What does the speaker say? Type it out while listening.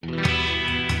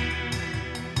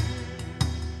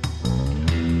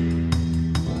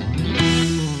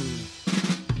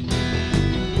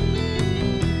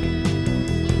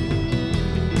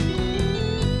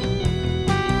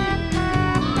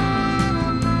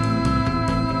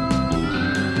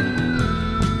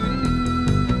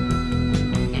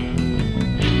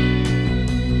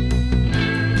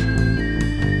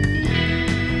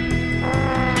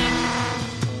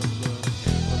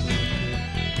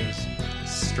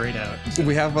straight out.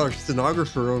 We have our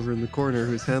stenographer over in the corner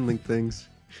who's handling things.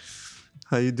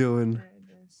 How you doing,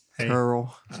 Hey,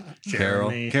 Carol?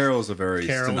 Jeremy. Carol's a very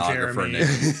stenographer Jeremy.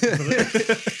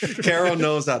 name. Carol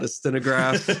knows how to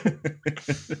stenograph.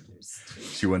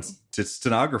 She went to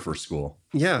stenographer school,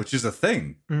 Yeah, which is a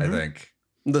thing, I think.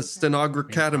 the Stenographer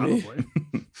Academy. Probably.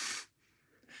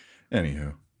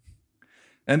 Anywho.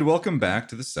 And welcome back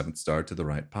to the 7th Star to the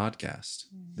Right podcast.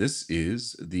 This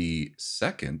is the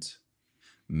second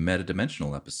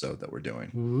metadimensional episode that we're doing.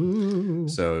 Ooh.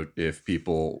 So if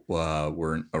people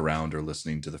weren't around or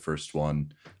listening to the first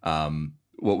one,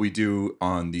 what we do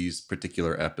on these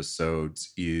particular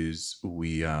episodes is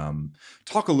we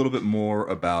talk a little bit more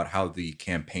about how the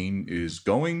campaign is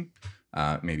going,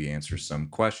 maybe answer some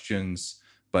questions,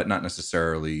 but not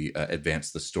necessarily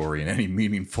advance the story in any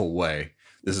meaningful way.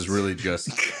 This is really just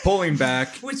pulling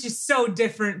back. Which is so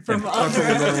different from Yeah. other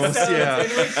episodes Yeah. in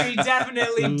which we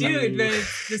definitely do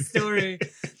advance the story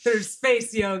through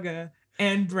space yoga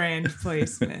and brand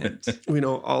placement. We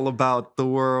know all about the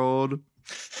world.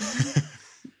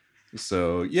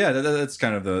 So yeah, that's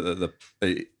kind of the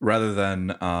rather than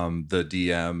the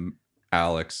DM,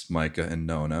 Alex, Micah, and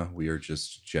Nona, we are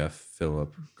just Jeff,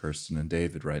 Philip, Kirsten, and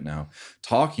David right now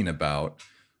talking about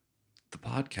the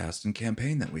podcast and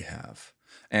campaign that we have.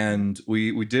 And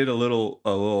we did a little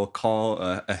call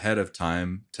ahead of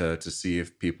time to see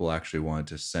if people actually wanted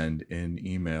to send in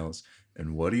emails.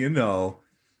 And what do you know?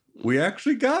 We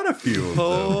actually got a few of them.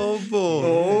 Oh boy!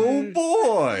 Oh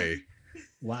boy!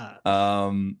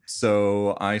 Wow.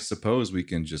 So I suppose we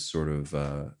can just sort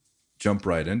of jump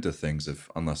right into things,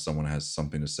 unless someone has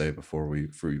something to say before we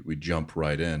jump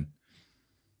right in.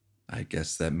 I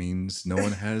guess that means no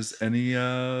one has any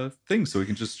things, so we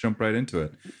can just jump right into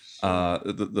it.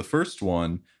 The first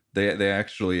one, they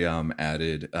actually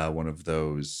added one of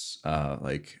those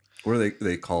like, what are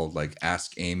they called, like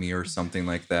Ask Amy or something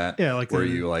like that? Yeah, like where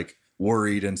the- you like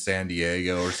worried in San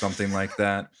Diego or something like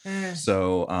that.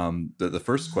 So the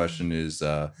first question is,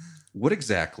 what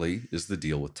exactly is the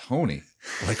deal with Tony?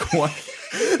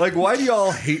 Why do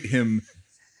y'all hate him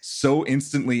so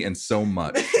instantly and so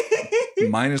much?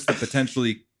 Minus the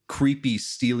potentially creepy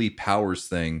steely powers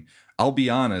thing. I'll be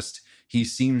honest, he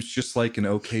seems just like an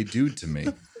okay dude to me.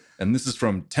 And this is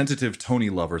from Tentative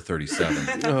Tony Lover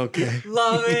 37. Okay.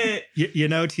 Love it. You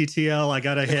know, TTL, I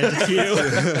got to hand it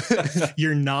to you.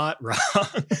 You're not wrong.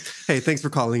 Hey, thanks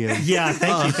for calling in. Yeah,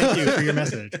 thank you for your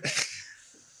message.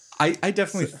 I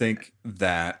definitely think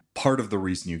that part of the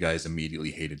reason you guys immediately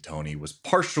hated Tony was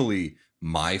partially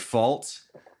my fault.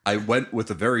 I went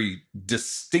with a very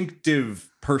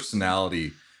distinctive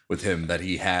personality with him that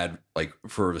he had, like,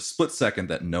 for a split second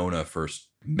that Nona first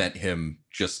met him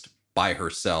just by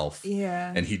herself.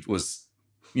 Yeah. And he was,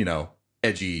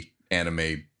 edgy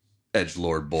anime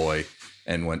edgelord boy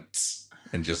and went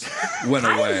and just went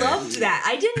away. I loved that.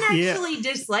 I didn't actually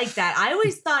dislike that. I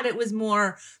always thought it was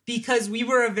more because we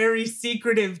were a very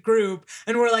secretive group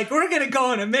and we're like, we're going to go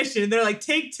on a mission. And they're like,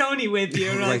 take Tony with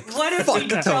you. And we're like, what if we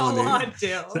fuck don't Tony. want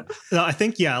to? No, I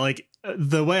think,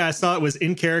 the way I saw it was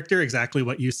in character, exactly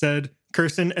what you said,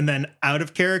 Kirsten, and then out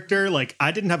of character, like,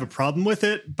 I didn't have a problem with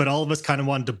it, but all of us kind of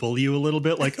wanted to bully you a little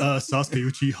bit, like, Sasuke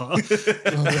Uchiha.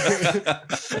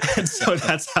 And so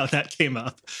that's how that came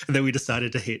up. And then we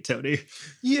decided to hate Tony.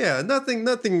 Yeah,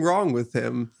 nothing wrong with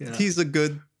him. Yeah. He's a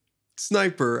good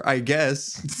sniper, I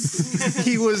guess.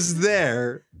 He was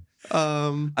there.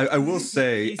 I will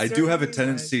say, He I do have a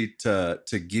certainly was. tendency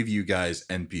to give you guys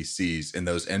NPCs, and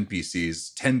those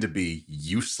NPCs tend to be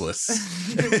useless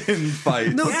in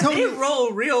fights. No, Yeah, Tony- they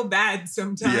roll real bad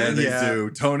sometimes. Yeah, they Yeah. do.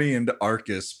 Tony and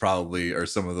Arcus probably are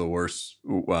some of the worst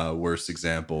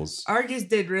examples. Argus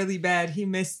did really bad. He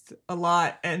missed a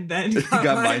lot and then He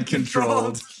got mind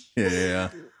controlled. Yeah.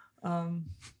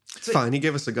 It's fine. He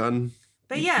gave us a gun.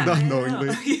 But yeah, Not I don't know.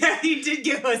 knowingly. Yeah, he did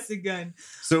give us a gun.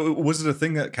 So was it a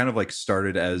thing that kind of like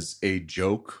started as a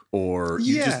joke, or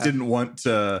you just Yeah. didn't want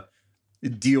to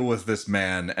deal with this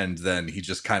man, and then he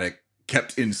just kind of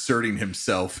kept inserting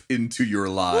himself into your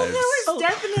Well, lives? there was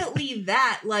definitely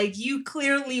that. Like, you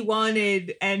clearly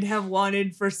wanted and have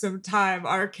wanted for some time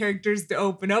our characters to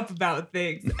open up about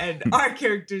things, and our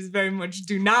characters very much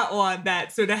do not want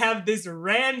that. So to have this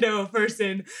rando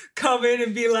person come in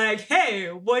and be like, hey,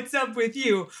 what's up with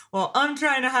you? Well, I'm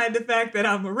trying to hide the fact that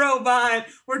I'm a robot.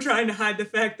 We're trying to hide the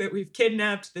fact that we've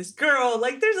kidnapped this girl.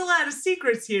 Like, there's a lot of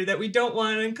secrets here that we don't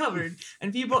want uncovered.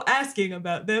 And people asking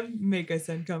about them make us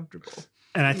uncomfortable.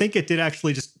 And I think it did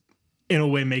actually just in a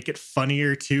way make it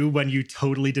funnier too when you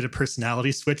totally did a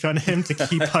personality switch on him to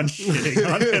keep on shitting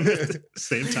on him at the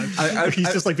same time.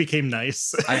 He's just like became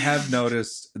nice. I have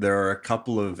noticed there are a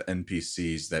couple of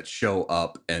NPCs that show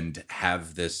up and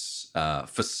have this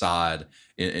facade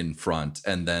in front,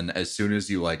 and then as soon as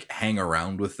you like hang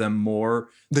around with them more,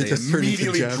 they just turn into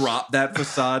immediately Jeff. drop that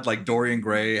facade. Like Dorian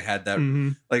Gray had that,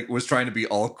 Mhm. like was trying to be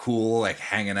all cool, like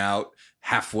hanging out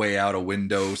halfway out a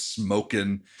window,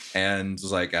 smoking, and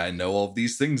was like, I know all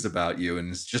these things about you,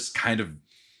 and it's just kind of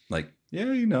like,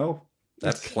 yeah, you know,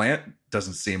 that plant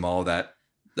doesn't seem all that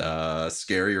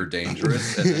scary or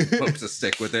dangerous, and then pokes a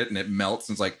stick with it and it melts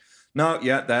and it's like, no,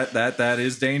 yeah, that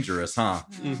is dangerous, huh?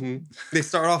 Mm-hmm. They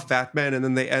start off Batman and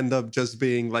then they end up just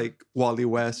being like Wally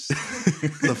West,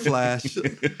 the Flash.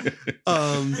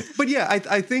 But yeah,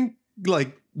 I think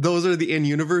like those are the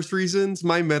in-universe reasons.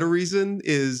 My meta reason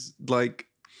is like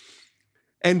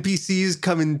NPCs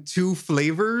come in two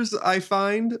flavors, I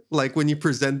find, like when you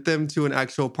present them to an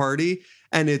actual party,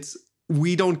 and it's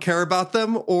we don't care about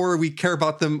them or we care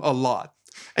about them a lot.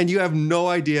 And you have no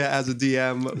idea as a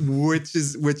DM which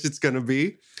it's going to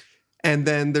be. And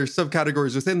then there's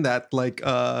subcategories within that, like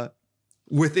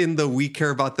within the we care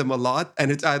about them a lot.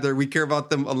 And it's either we care about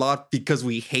them a lot because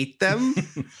we hate them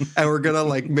and we're going to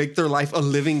like make their life a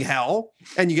living hell.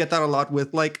 And you get that a lot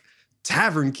with like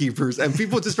tavern keepers and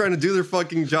people just trying to do their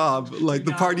fucking job. Like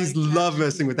the parties love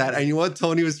messing with that. And you know what?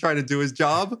 Tony was trying to do his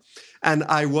job and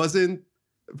I wasn't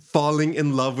falling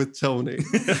in love with Tony,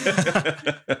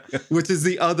 which is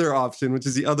the other option, which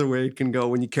is the other way it can go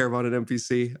when you care about an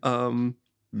NPC.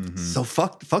 So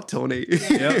fuck Tony.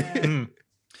 Yep.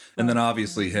 And then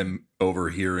obviously him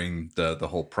overhearing the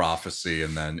whole prophecy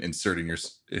and then inserting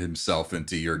himself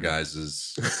into your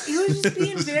guys's. He was just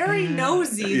being very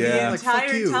nosy the Yeah. Like, fuck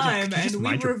entire you. time, Yeah, could you just and we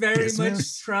mind were your very business?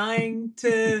 much trying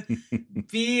to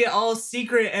be all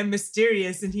secret and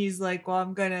mysterious. And he's like, "Well,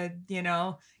 I'm gonna, you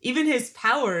know." Even his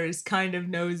power is kind of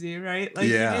nosy, right? Like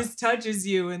Yeah. he just touches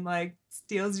you and like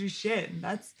steals your shit, and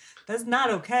that's not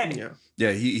okay. Yeah.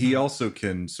 Yeah, he also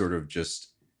can sort of just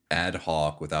ad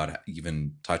hoc without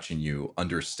even touching you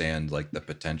understand like the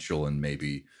potential and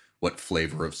maybe what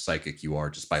flavor of psychic you are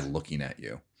just by looking at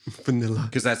you. Vanilla.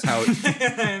 Because that's how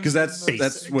because that's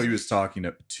Basic. what he was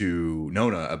talking to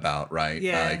Nona about, right?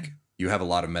 Yeah. Like you have a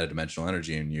lot of metadimensional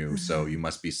energy in you, so you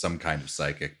must be some kind of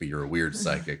psychic, but you're a weird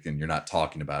psychic and you're not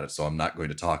talking about it, so I'm not going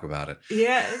to talk about it.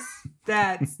 Yes,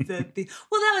 that's the thing.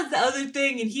 Well, that was the other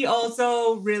thing. And he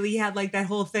also really had like that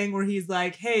whole thing where he's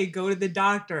like, "Hey, go to the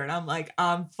doctor." And I'm like,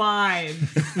 "I'm fine."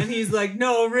 And he's like,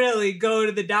 "No, really, go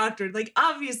to the doctor." Like,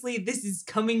 obviously, this is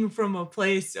coming from a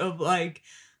place of like,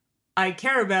 I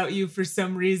care about you for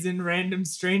some reason, random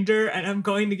stranger, and I'm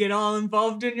going to get all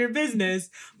involved in your business.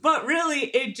 But really,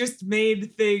 it just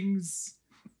made things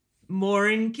more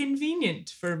inconvenient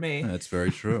for me. That's very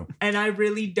true. And I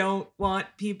really don't want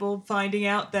people finding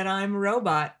out that I'm a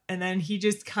robot. And then he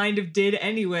just kind of did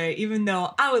anyway, even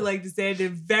though I would like to say I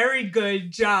did a very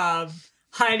good job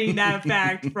hiding that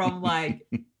fact from like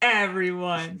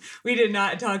everyone. We did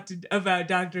not talk about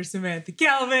Dr. Samantha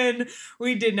Calvin.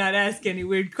 We did not ask any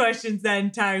weird questions that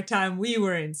entire time. We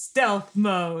were in stealth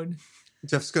mode.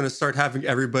 Jeff's gonna start having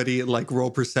everybody like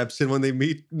roll perception when they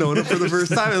meet Nona for the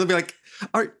first time. And they'll be like,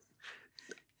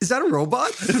 is that a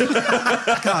robot?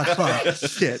 God, fuck.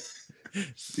 Shit.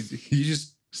 You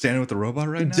just standing with the robot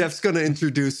right now? Jeff's gonna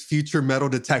introduce future metal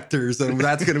detectors, and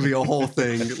that's gonna be a whole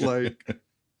thing. Like,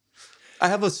 I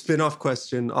have a spin-off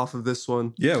question off of this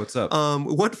one. Yeah, what's up?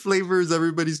 What flavor is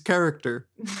everybody's character?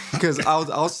 Because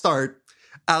I'll start.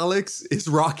 Alex is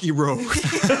Rocky Road.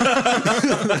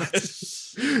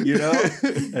 You know,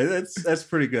 that's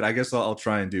pretty good. I guess I'll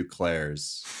try and do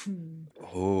Claire's.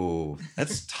 Oh,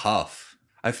 that's tough.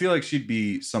 I feel like she'd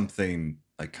be something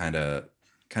like kind of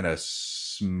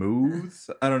smooth.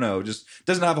 I don't know. Just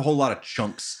doesn't have a whole lot of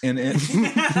chunks in it. You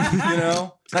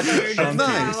know, not Claire just doesn't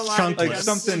chunky. have a lot of Chunky. Like chunks.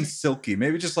 something silky.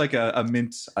 Maybe just like a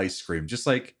mint ice cream. Just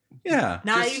like Not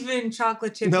just- even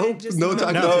chocolate chip. No, mint, just no mint.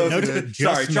 chocolate No, chip. no, mint. just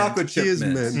sorry, mint. chocolate chip She is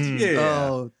mint. mint. Yeah,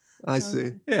 Oh, I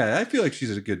see. yeah. I feel like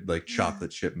she's a good like chocolate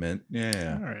chip mint.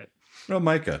 Yeah. All right. Well,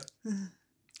 Micah.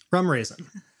 Rum raisin.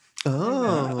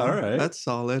 Oh, all right. That's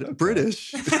solid.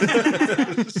 British.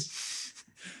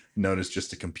 Known as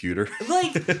just a computer.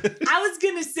 Like, I was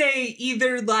gonna say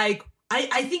either like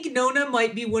I think Nona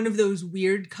might be one of those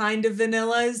weird kind of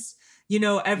vanillas.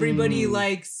 everybody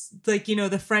likes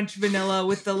the French vanilla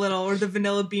with the little, or the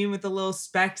vanilla bean with the little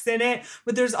specks in it.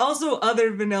 But there's also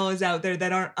other vanillas out there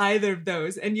that aren't either of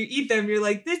those. And you eat them, you're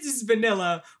like, this is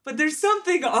vanilla, but there's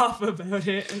something off about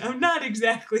it. And I'm not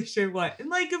exactly sure what.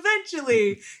 And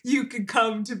eventually you could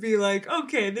come to be like,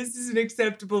 okay, this is an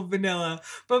acceptable vanilla.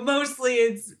 But mostly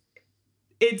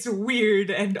it's weird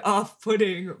and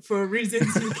off-putting for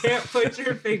reasons you can't put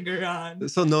your finger on.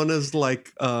 So Nona's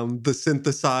like the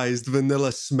synthesized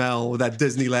vanilla smell that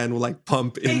Disneyland will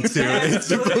pump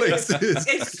into places.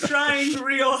 It's trying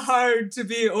real hard to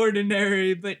be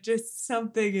ordinary, but just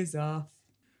something is off.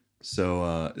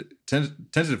 So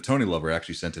Tentative Tony Lover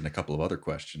actually sent in a couple of other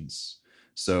questions.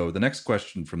 So the next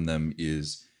question from them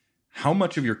is, how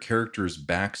much of your characters'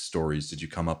 backstories did you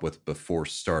come up with before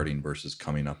starting versus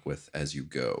coming up with as you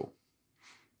go?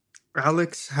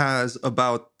 Alex has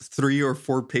about 3 or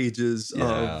 4 pages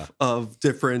of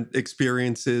different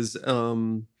experiences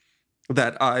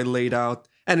that I laid out.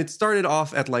 And it started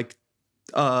off at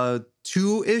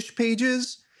 2-ish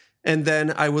pages. And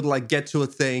then I would get to a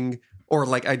thing,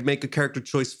 or I'd make a character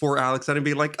choice for Alex and I'd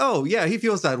be like, oh yeah, he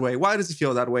feels that way. Why does he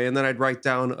feel that way? And then I'd write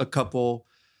down a couple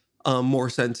more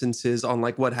sentences on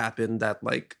what happened that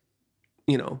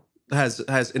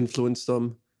has influenced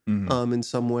them in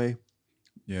some way.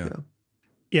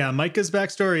 Yeah, Micah's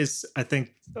backstory is, I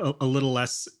think, a little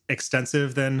less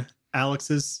extensive than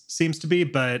Alex's seems to be,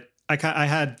 but I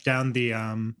had down the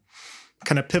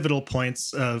kind of pivotal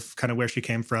points of kind of where she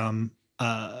came from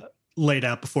laid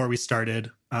out before we started.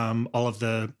 All of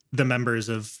the members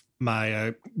of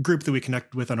my group that we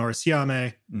connected with on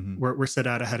Orisiame were set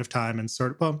out ahead of time and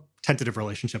tentative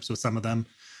relationships with some of them.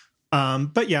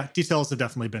 But yeah, details have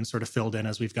definitely been sort of filled in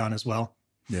as we've gone as well.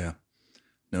 Yeah.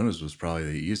 Nona's was probably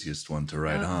the easiest one to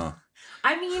write, huh?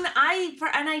 I mean,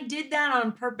 I did that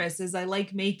on purpose, as I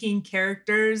like making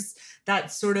characters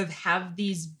that sort of have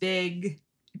these big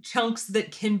chunks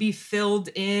that can be filled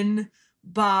in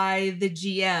by the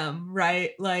GM,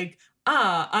 right?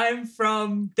 I'm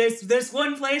from this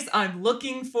one place. I'm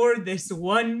looking for this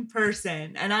one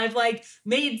person. And I've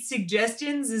made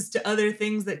suggestions as to other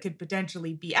things that could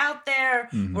potentially be out there,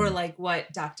 or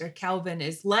what Dr. Calvin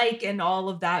is like and all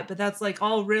of that. But that's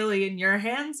all really in your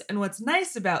hands. And what's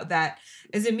nice about that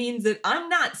is it means that I'm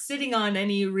not sitting on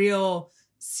any real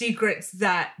secrets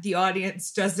that the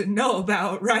audience doesn't know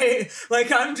about, right?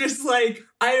 I'm just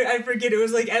I forget, it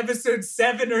was episode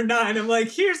 7 or 9. I'm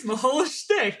here's my whole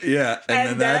shtick. Yeah, and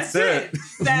then that's it.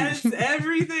 That's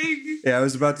everything. Yeah, I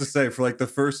was about to say, for the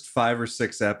first 5 or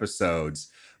 6 episodes,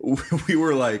 we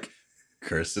were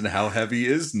Kirsten, how heavy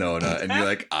is Nona? And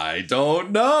you're I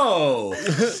don't know.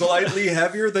 Slightly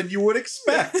heavier than you would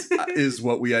expect is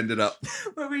what we ended up.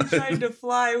 Were we trying to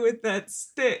fly with that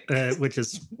stick? Which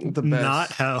is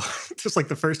not how, just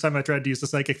the first time I tried to use the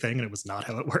psychic thing and it was not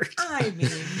how it worked. I mean,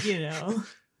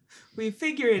 we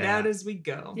figure it out as we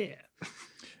go. Yeah.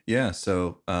 Yeah.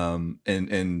 So,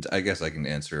 and I guess I can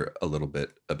answer a little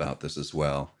bit about this as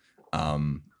well.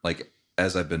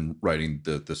 As I've been writing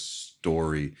the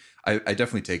story, I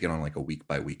definitely take it on a week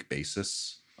by week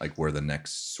basis, where the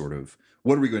next sort of,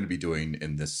 what are we going to be doing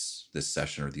in this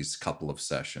session or these couple of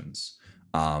sessions?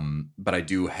 But I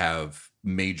do have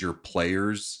major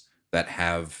players that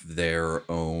have their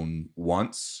own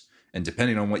wants, and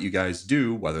depending on what you guys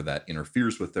do, whether that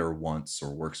interferes with their wants or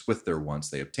works with their wants,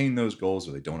 they obtain those goals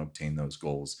or they don't obtain those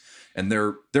goals. And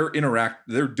they're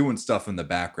doing stuff in the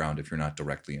background if you're not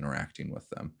directly interacting with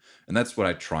them. And that's what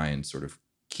I try and sort of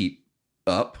keep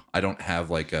up. I don't have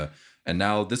and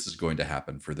now this is going to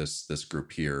happen for this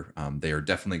group here. They are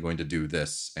definitely going to do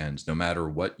this. And no matter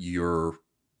what the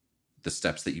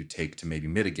steps that you take to maybe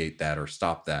mitigate that or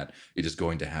stop that, it is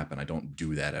going to happen. I don't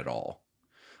do that at all.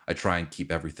 I try and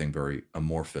keep everything very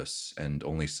amorphous and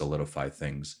only solidify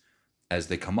things as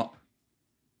they come up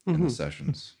in the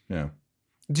sessions. Yeah.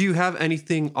 Do you have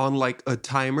anything on a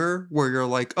timer where you're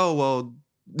oh, well,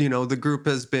 the group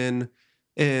has been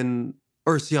in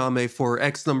Orisiame for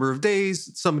X number of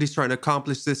days. Somebody's trying to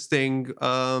accomplish this thing.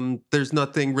 There's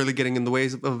nothing really getting in the way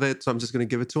of it, so I'm just going to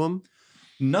give it to them.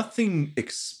 Nothing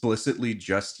explicitly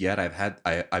just yet.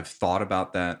 I've thought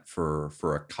about that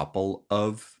for a couple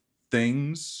of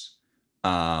things.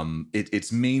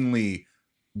 It's mainly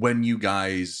when you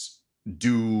guys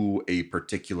do a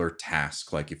particular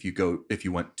task, if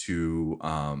you went to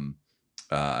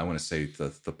I want to say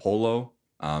the Polo,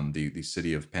 the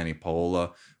city of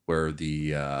Panipola, where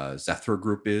the Zethra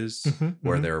group is,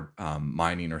 where they're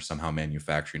mining or somehow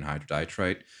manufacturing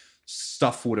hydroditrite.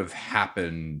 Stuff would have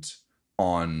happened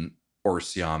on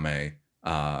Orisiame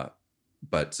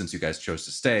But since you guys chose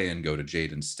to stay and go to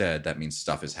Jade instead, that means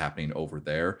stuff is happening over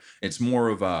there. It's more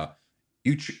of a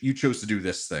you chose to do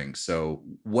this thing. So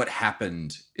what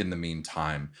happened in the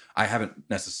meantime? I haven't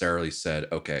necessarily said,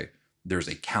 okay, there's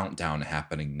a countdown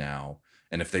happening now,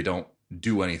 and if they don't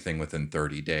do anything within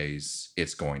 30 days,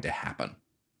 it's going to happen.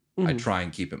 I try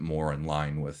and keep it more in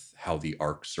line with how the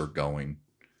arcs are going.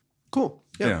 Cool.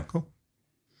 Yeah. Cool.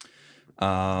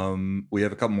 We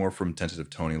have a couple more from Tentative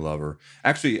Tony Lover.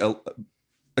 Actually,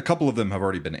 a couple of them have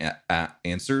already been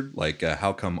answered. Like,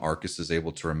 how come Arcus is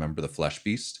able to remember the Flesh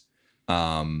Beast?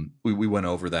 We went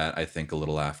over that, I think, a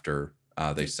little after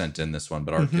they sent in this one,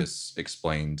 but Arcus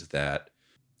explained that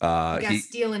He got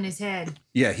steel in his head.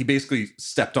 yeah, he basically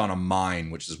stepped on a mine,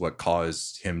 which is what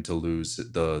caused him to lose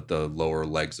the lower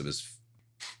legs of his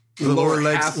The lower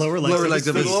legs half- lower legs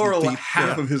of the his lower feet.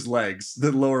 half of his legs,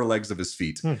 the lower legs of his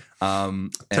feet, and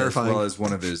as Terrifying. well as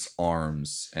one of his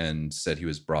arms, and said he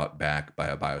was brought back by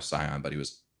a bioscion, but he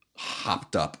was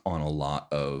hopped up on a lot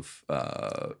of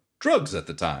drugs at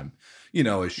the time,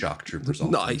 as shock troopers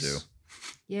often Nice. do.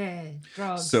 Yeah,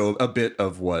 drugs. So a bit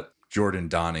of what Jordan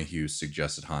Donahue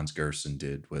suggested Hans Gerson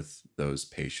did with those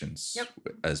patients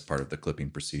as part of the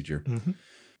clipping procedure.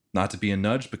 Not to be a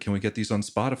nudge, but can we get these on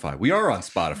Spotify? We are on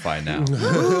Spotify now.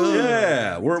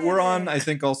 Yeah, we're on, I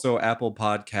think, also Apple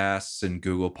Podcasts and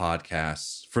Google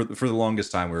Podcasts. For the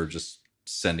longest time, we were just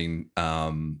sending,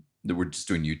 we're just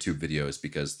doing YouTube videos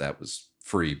because that was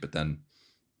free, but then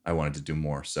I wanted to do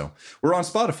more. So we're on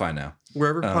Spotify now.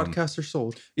 Wherever podcasts are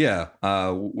sold. Yeah,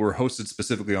 we're hosted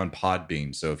specifically on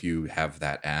Podbean. So if you have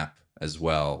that app as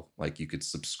well, like you could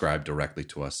subscribe directly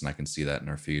to us and I can see that in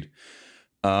our feed.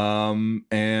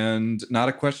 And not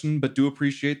a question, but do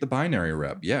appreciate the binary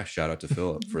rep. Yeah, shout out to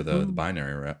Philip for the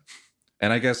binary rep.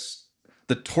 And I guess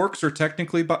the Torques are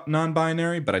technically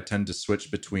non-binary, but I tend to switch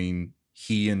between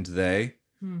he and they.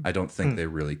 I don't think they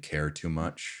really care too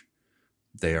much.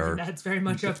 They are. That's very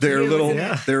much up to They're you, little. isn't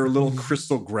it? They're little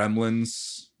crystal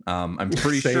gremlins. I'm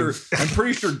pretty Same. sure. I'm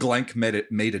pretty sure Glenk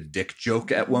made a dick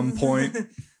joke at one point.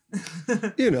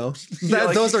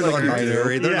 Those are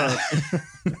non-binary. They're not.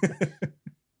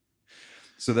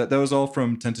 So that was all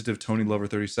from Tentative Tony Lover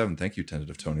 37. Thank you,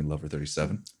 Tentative Tony Lover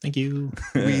 37. Thank you.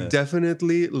 We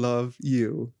definitely love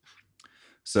you.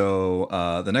 So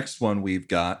the next one we've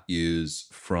got is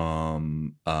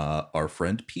from our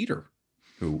friend Peter,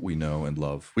 who we know and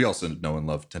love. We also know and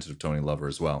love Tentative Tony Lover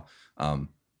as well.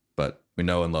 But we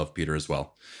know and love Peter as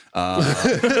well.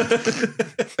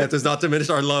 That does not diminish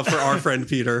our love for our friend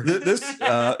Peter. This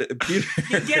Peter.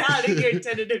 Get out of here,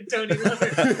 Tentative Tony Lover.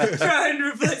 Try and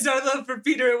replace our love for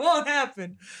Peter. It won't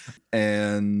happen.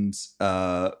 And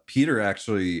Peter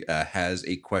actually has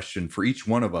a question for each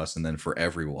one of us and then for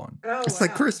everyone. Oh, It's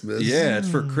like Christmas. Yeah, it's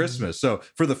for Christmas. So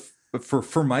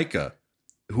for Micah,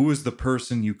 who is the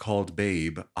person you called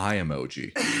babe? Eye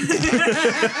emoji.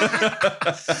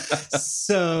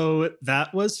 So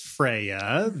that was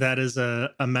Freya. That is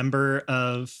a member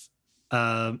of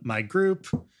my group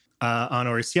on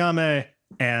Orisyame.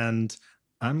 And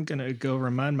I'm going to go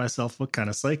remind myself what kind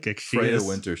of psychic she Freya is.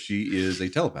 Winter. She is a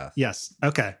telepath. Yes.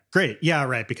 Okay. Great. Yeah.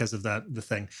 Right. Because of the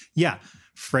thing. Yeah.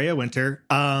 Freya Winter.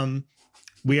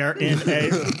 We are in a.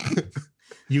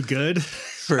 You good?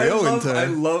 Freya I Winter.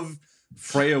 love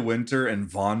Freya Winter and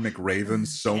Vaughn McRaven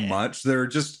so much. They're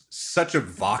just such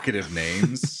evocative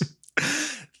names.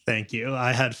 Thank you.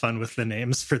 I had fun with the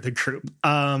names for the group.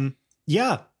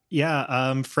 Yeah.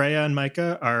 Freya and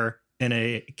Micah are in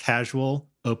a casual,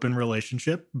 open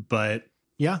relationship, but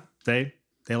yeah, they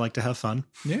like to have fun.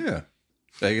 Yeah.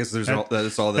 I guess that's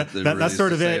all that there that's really is sort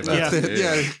to of say it, about yeah. it.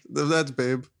 Yeah, that's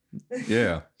babe.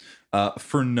 Yeah.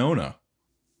 For Nona,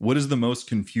 what is the most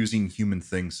confusing human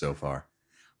thing so far?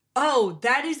 Oh,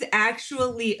 that is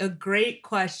actually a great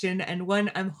question and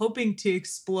one I'm hoping to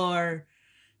explore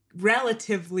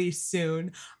relatively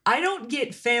soon. I don't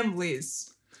get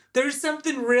families. There's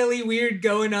something really weird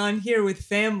going on here with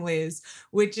families,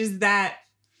 which is that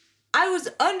I was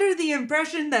under the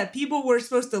impression that people were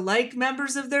supposed to like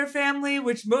members of their family,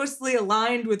 which mostly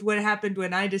aligned with what happened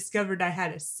when I discovered I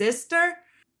had a sister.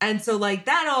 And so,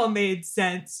 that all made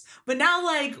sense. But now,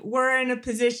 we're in a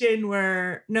position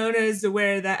where Nona is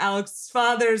aware that Alex's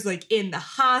father's, in the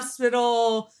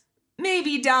hospital,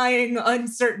 maybe dying,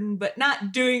 uncertain, but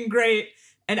not doing great.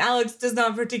 And Alex does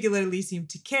not particularly seem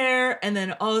to care. And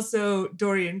then also,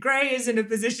 Dorian Gray is in a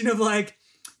position of,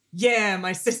 yeah,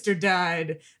 my sister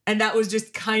died. And that was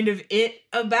just kind of it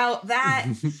about that.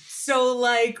 So,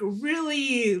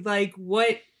 really,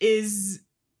 what is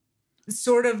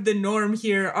sort of the norm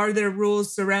here? Are there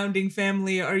rules surrounding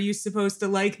family? Are you supposed to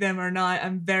like them or not?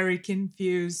 I'm very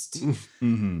confused.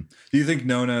 Mm-hmm. Do you think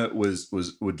Nona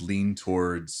would lean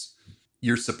towards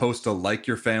you're supposed to like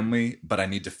your family, but I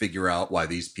need to figure out why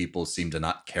these people seem to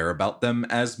not care about them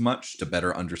as much to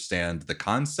better understand the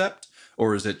concept?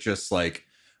 Or is it just like,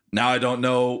 now I don't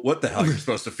know what the hell you're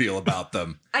supposed to feel about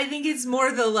them? I think it's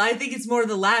more the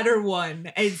latter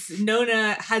one. It's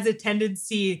Nona has a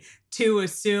tendency to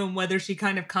assume, whether she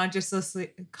kind of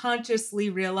consciously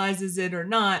realizes it or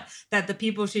not, that the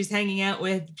people she's hanging out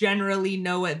with generally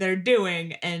know what they're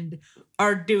doing and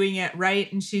are doing it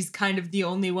right, and she's kind of the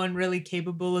only one really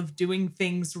capable of doing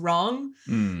things wrong.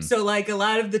 So like a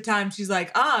lot of the time she's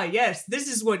like, yes, this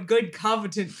is what good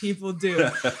competent people do.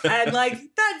 And like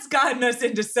that's gotten us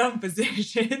into some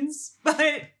positions,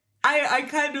 but I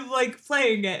kind of like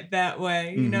playing it that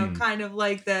way, you know, kind of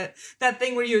like that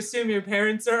thing where you assume your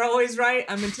parents are always right.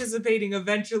 I'm anticipating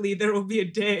eventually there will be a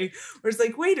day where it's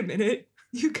like, wait a minute,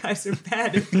 you guys are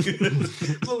bad.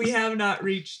 But we have not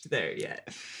reached there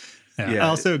yet. Yeah. I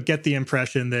also get the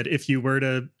impression that if you were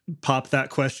to pop that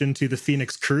question to the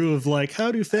Phoenix crew of like,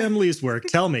 how do families work?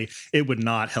 Tell me, it would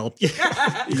not help you.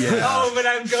 Oh, but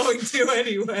I'm going to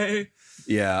anyway.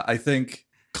 Yeah, I think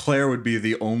Claire would be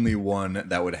the only one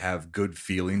that would have good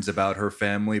feelings about her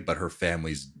family, but her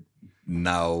family's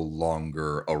no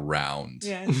longer around.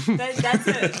 Yeah, that's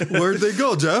it. Where'd they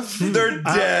go, Jeff? They're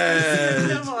dead.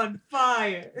 Set them on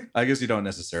fire. I guess you don't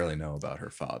necessarily know about her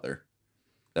father.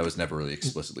 That was never really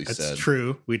explicitly said. That's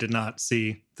true. We did not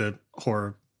see the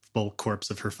horrible corpse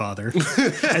of her father,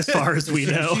 as far as we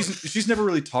know. She's never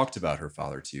really talked about her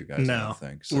father to you guys. No. I don't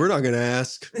think. So. We're not going to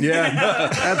ask. Yeah,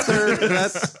 That's her.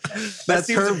 That's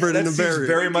her burden to bear.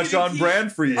 Very much on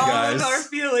brand for you All guys. of our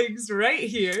feelings right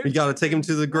here. You got to take him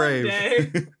to the grave.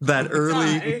 Day. That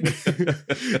early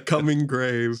coming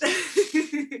grave.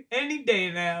 Any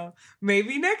day now.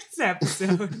 Maybe next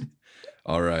episode.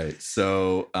 All right.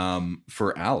 So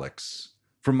for Alex,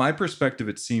 from my perspective,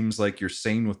 it seems like you're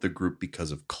staying with the group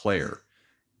because of Claire.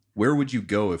 Where would you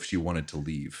go if she wanted to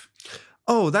leave?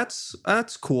 Oh, that's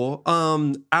cool.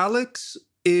 Alex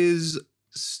is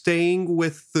staying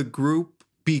with the group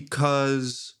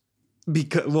because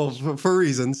well, for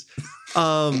reasons.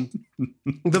 The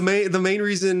main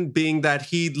reason being that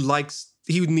he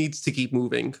needs to keep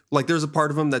moving. Like there's a part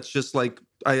of him that's just like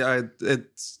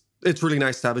it's really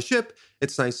nice to have a ship.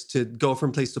 It's nice to go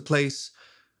from place to place.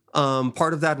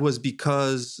 Part of that was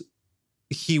because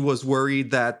he was worried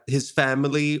that his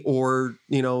family or,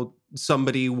 you know,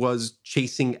 somebody was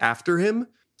chasing after him.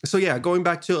 So yeah, going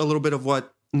back to a little bit of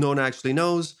what Nona actually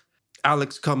knows,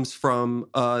 Alex comes from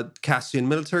a Cassian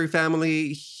military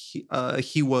family.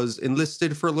 He was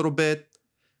enlisted for a little bit,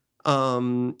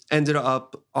 ended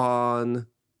up on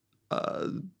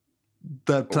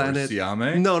the planet.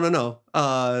 Siame? No.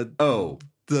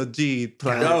 The G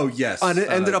planet. Oh, yes.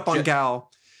 Ended up on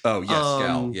Gal. Oh, yes,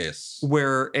 Gal. Yes.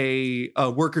 Where a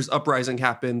workers' uprising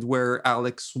happened, where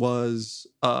Alex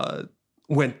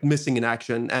went missing in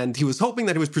action, and he was hoping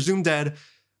that he was presumed dead,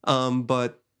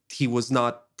 but he was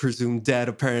not presumed dead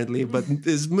apparently, but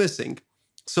is missing.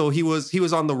 So he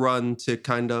was on the run to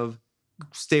kind of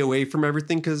stay away from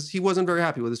everything because he wasn't very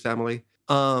happy with his family.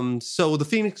 So the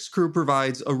Phoenix crew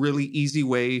provides a really easy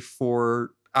way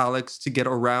for Alex to get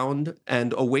around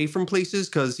and away from places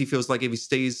because he feels like if he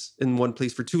stays in one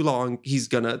place for too long,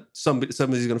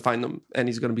 somebody's gonna find him and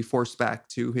he's gonna be forced back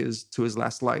to his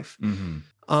last life.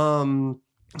 Mm-hmm.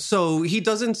 So he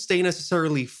doesn't stay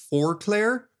necessarily for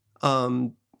Claire.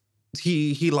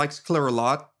 He likes Claire a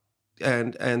lot,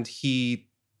 and he,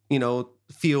 you know,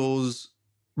 feels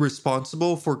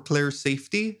responsible for Claire's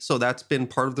safety. So that's been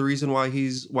part of the reason why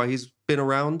he's been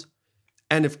around.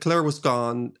 And if Claire was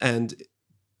gone, and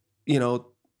you know,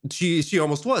 she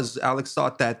almost was. Alex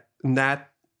thought that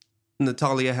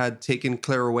Natalia had taken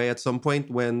Claire away at some point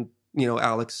when, you know,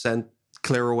 Alex sent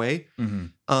Claire away. Mm-hmm.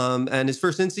 And his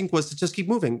first instinct was to just keep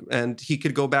moving, and he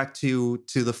could go back to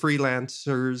the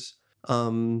freelancers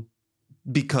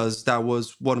because that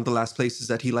was one of the last places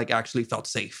that he like actually felt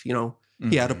safe. You know,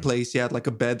 he had a place, he had like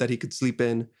a bed that he could sleep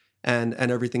in. And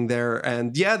everything there.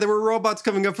 And yeah, there were robots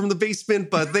coming up from the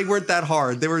basement, but they weren't that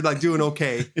hard. They were like doing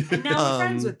okay. And now we're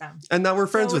friends with them. And now we're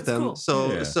friends with them. Cool.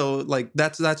 So like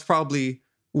that's probably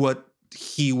what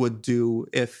he would do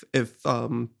if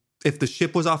the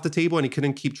ship was off the table and he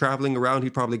couldn't keep traveling around.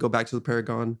 He'd probably go back to the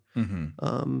Paragon.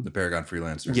 Mm-hmm. The Paragon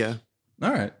freelancer. Yeah.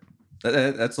 All right.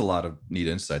 That's a lot of neat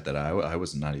insight that I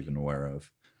was not even aware of.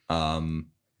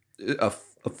 A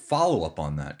follow up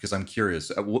on that, because I'm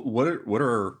curious. What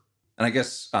are And I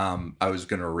guess I was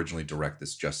going to originally direct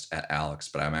this just at Alex,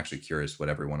 but I'm actually curious what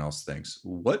everyone else thinks.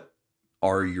 What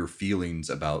are your feelings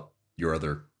about your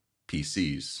other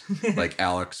PCs? Like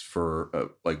Alex, for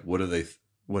like, what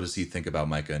does he think about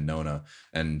Micah and Nona,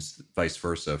 and vice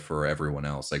versa for everyone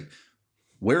else? Like,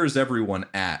 where is everyone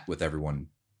at with everyone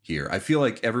here? I feel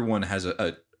like everyone has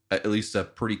at least a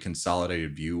pretty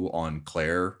consolidated view on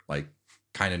Claire. Like,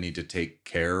 kind of need to take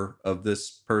care of this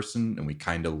person, and we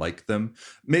kind of like them.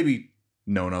 Maybe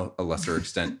Nona a lesser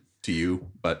extent to you,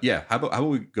 but yeah, how about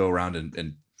we go around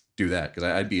and do that? Because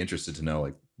I'd be interested to know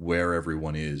like where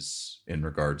everyone is in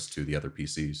regards to the other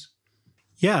PCs.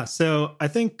 Yeah, so I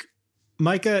think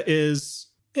Micah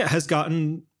has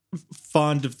gotten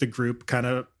fond of the group kind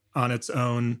of on its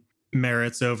own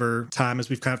merits over time as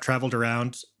we've kind of traveled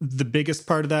around. The biggest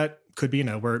part of that could be,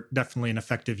 we're definitely an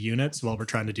effective unit. So while we're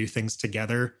trying to do things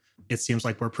together, it seems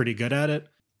like we're pretty good at it.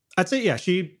 I'd say, yeah,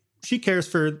 she cares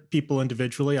for people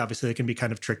individually. Obviously, it can be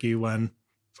kind of tricky when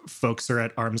folks are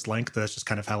at arm's length. That's just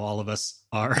kind of how all of us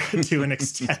are to an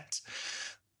extent.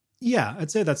 Yeah,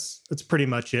 I'd say that's pretty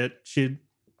much it. She'd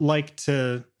like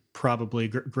to probably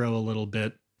grow a little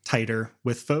bit tighter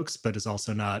with folks, but is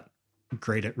also not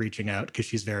great at reaching out because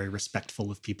she's very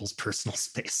respectful of people's personal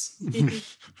space.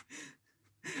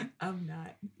 I'm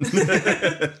not.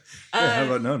 How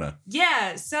about Nona?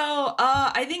 Yeah, so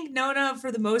I think Nona,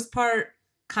 for the most part,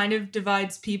 kind of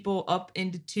divides people up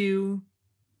into two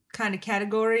kind of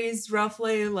categories,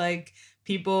 roughly, like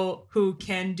people who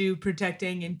can do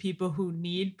protecting and people who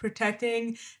need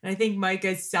protecting. And I think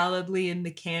Micah's solidly in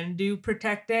the can do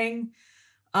protecting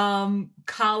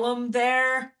column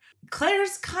there.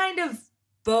 Claire's kind of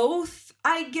both,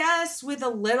 I guess, with a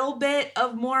little bit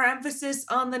of more emphasis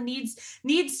on the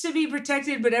needs to be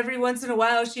protected, but every once in a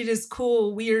while she does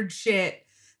cool, weird shit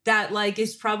that like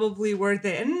is probably worth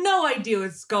it. And no idea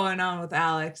what's going on with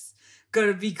Alex,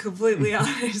 gonna be completely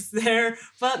honest there.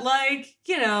 But like,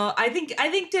 I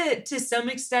think to some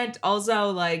extent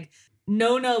also like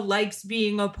Nona likes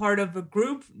being a part of a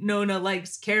group. Nona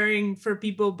likes caring for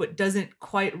people, but doesn't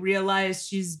quite realize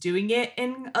she's doing it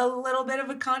in a little bit of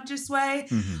a conscious way.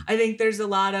 Mm-hmm. I think there's a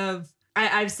lot of,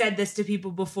 I've said this to people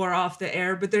before off the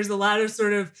air, but there's a lot of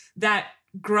sort of that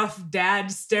gruff dad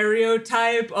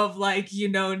stereotype of like,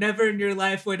 never in your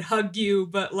life would hug you,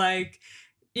 but like,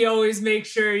 you always make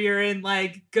sure you're in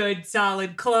like good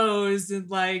solid clothes and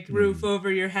like roof over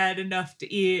your head, enough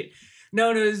to eat.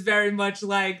 Nona is very much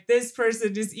like, this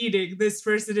person is eating, this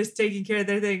person is taking care of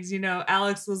their things.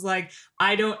 Alex was like,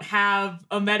 I don't have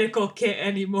a medical kit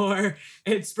anymore.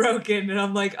 It's broken. And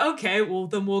I'm like, okay, well,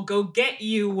 then we'll go get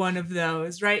you one of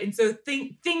those, right? And so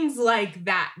things like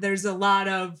that, there's a lot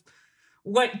of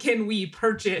what can we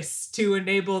purchase to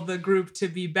enable the group to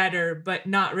be better, but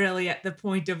not really at the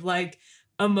point of like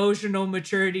emotional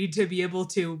maturity to be able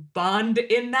to bond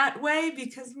in that way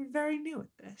because we're very new at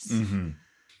this. Mm-hmm.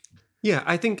 Yeah,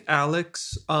 I think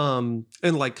Alex, and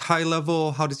like high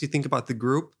level, how does he think about the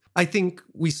group? I think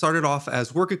we started off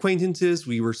as work acquaintances.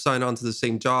 We were signed on to the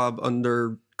same job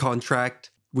under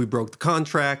contract. We broke the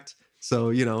contract.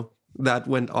 So, that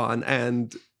went on.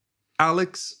 And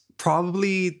Alex,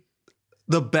 probably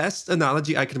the best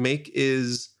analogy I could make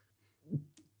is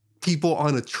people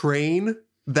on a train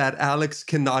that Alex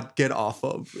cannot get off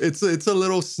of. It's a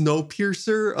little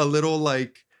Snowpiercer, a little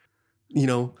like,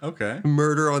 okay,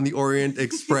 Murder on the Orient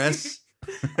Express.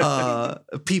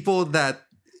 People that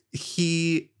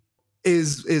he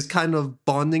is kind of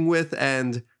bonding with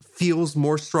and feels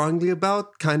more strongly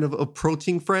about, kind of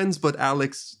approaching friends, but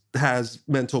Alex has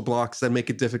mental blocks that make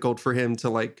it difficult for him to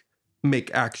like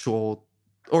make actual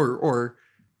or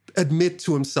admit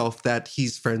to himself that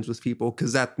he's friends with people,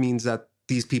 because that means that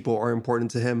these people are important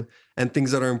to him, and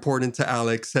things that are important to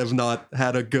Alex have not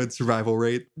had a good survival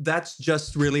rate. That's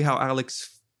just really how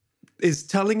Alex is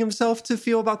telling himself to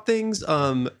feel about things.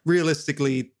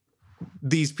 Realistically,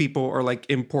 these people are like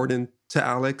important to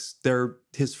Alex. They're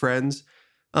his friends.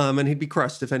 And he'd be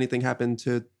crushed if anything happened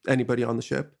to anybody on the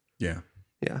ship. Yeah.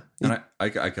 Yeah. And I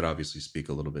could obviously speak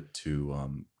a little bit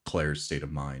to Claire's state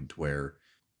of mind, where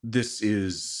this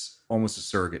is almost a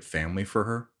surrogate family for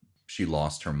her. She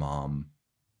lost her mom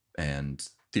and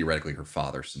theoretically her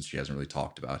father, since she hasn't really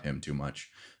talked about him too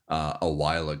much, a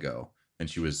while ago. And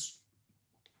she was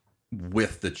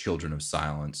with the Children of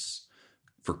Silence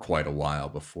for quite a while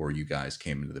before you guys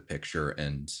came into the picture.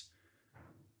 And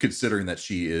considering that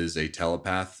she is a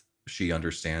telepath, she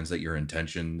understands that your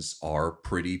intentions are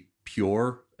pretty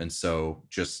pure. And so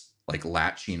just like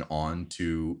latching on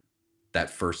to that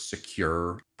first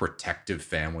secure, protective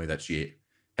family that she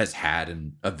has had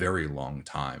in a very long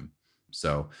time.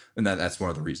 So, and that's one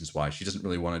of the reasons why she doesn't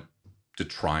really want to to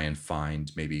try and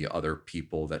find maybe other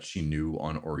people that she knew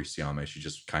on Orisiame. She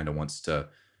just kind of wants to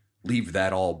leave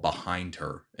that all behind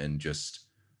her and just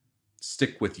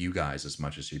stick with you guys as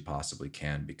much as she possibly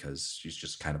can, because she's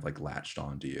just kind of like latched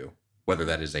onto you. Whether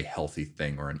that is a healthy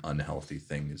thing or an unhealthy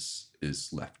thing is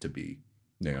left to be,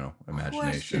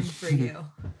 imagination. Question for you.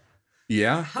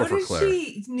 Yeah, How or for does Claire.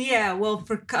 she? Yeah, well,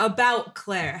 about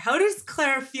Claire. How does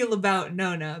Claire feel about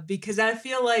Nona? Because I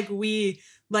feel like we,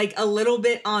 like a little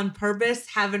bit on purpose,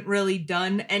 haven't really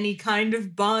done any kind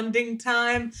of bonding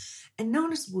time, and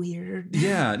Nona's weird.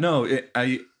 Yeah, no,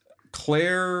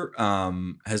 Claire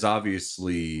has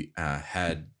obviously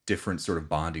had different sort of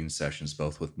bonding sessions,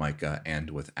 both with Micah and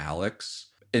with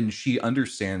Alex, and she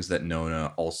understands that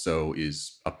Nona also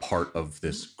is a part of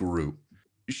this group.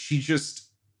 She just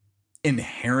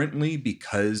inherently,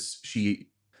 because she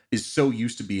is so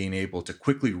used to being able to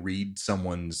quickly read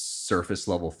someone's surface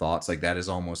level thoughts, like that is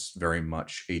almost very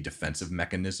much a defensive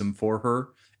mechanism for her.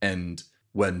 And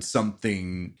when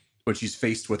she's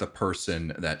faced with a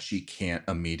person that she can't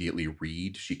immediately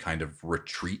read, she kind of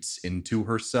retreats into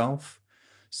herself.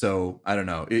 So I don't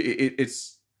know.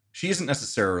 She isn't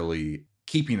necessarily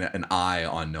keeping an eye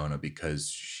on Nona because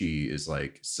she is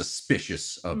like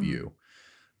suspicious of you,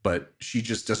 but she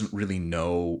just doesn't really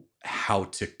know how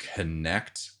to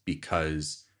connect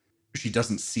because she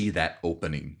doesn't see that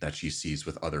opening that she sees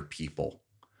with other people.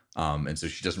 And so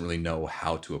she doesn't really know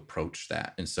how to approach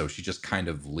that. And so she just kind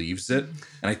of leaves it.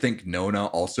 And I think Nona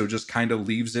also just kind of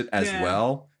leaves it as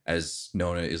well, as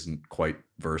Nona isn't quite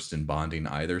versed in bonding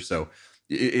either. So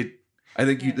I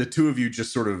think the two of you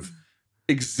just sort of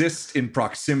exist in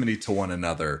proximity to one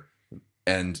another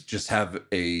and just have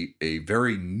a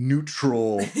very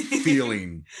neutral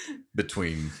feeling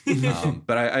between.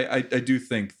 But I do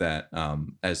think that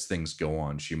as things go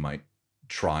on, she might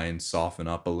try and soften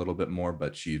up a little bit more,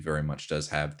 but she very much does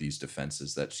have these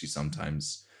defenses that she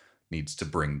sometimes needs to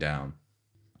bring down.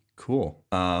 Cool.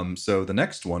 So the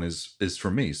next one is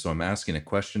for me. So I'm asking a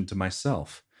question to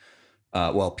myself.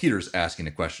 Well, Peter's asking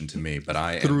a question to me, but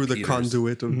I am through the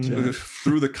conduit of Jeff.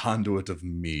 Through the conduit of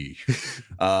me.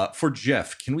 For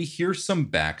Jeff, can we hear some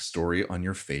backstory on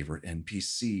your favorite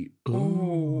NPC?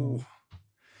 Oh,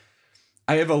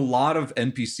 I have a lot of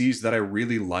NPCs that I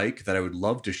really like that I would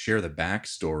love to share the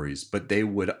backstories, but they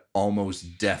would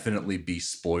almost definitely be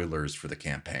spoilers for the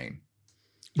campaign.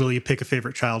 Will you pick a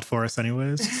favorite child for us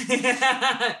anyways?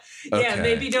 Yeah, Okay.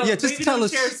 maybe don't. Yeah, just maybe tell don't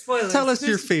us- share spoilers. tell us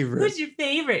your favorite. Who's your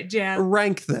favorite, Jeff?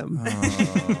 Rank them.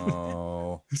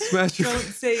 Oh. Smash your. Don't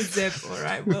say Zip, or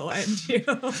I will end you.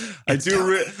 I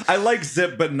do. I like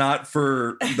Zip, but not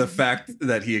for the fact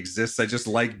that he exists. I just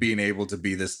like being able to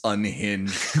be this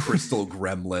unhinged crystal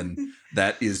gremlin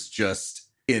that is just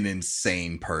an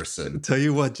insane person. Tell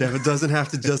you what, Jeff, it doesn't have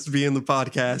to just be in the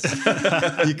podcast.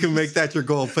 You can make that your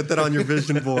goal. Put that on your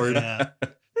vision board. Yeah.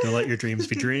 Don't let your dreams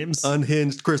be dreams.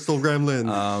 Unhinged crystal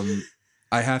gremlin.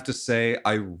 I have to say,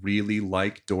 I really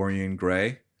like Dorian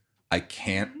Gray. I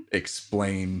can't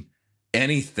explain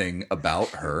anything about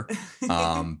her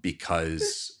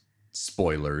because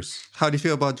spoilers. How do you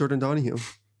feel about Jordan Donahue?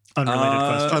 Unrelated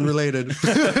question.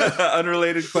 Unrelated.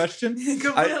 Unrelated question.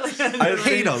 I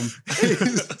Hate him.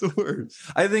 He's the worst.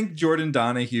 I think Jordan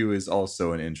Donahue is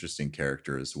also an interesting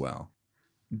character as well.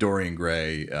 Dorian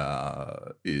Gray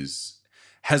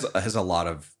has a lot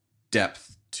of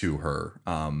depth to her,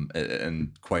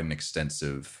 and quite an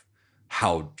extensive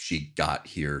how she got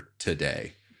here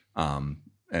today.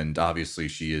 And obviously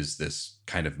she is this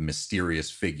kind of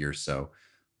mysterious figure, so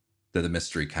the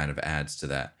mystery kind of adds to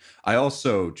that. I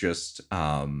also just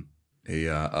a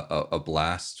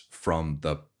blast from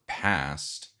the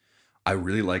past. I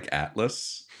really like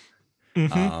Atlas.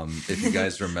 If you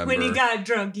guys remember, when he got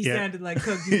drunk, he Yeah. sounded like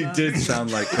Cookie he Monster. did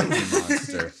sound like Cookie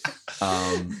Monster.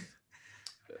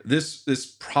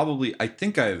 This probably, I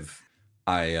think I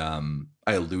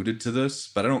alluded to this,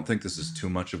 but I don't think this is too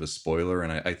much of a spoiler,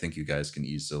 and I think you guys can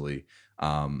easily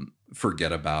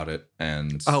forget about it.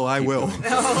 And I keep will. going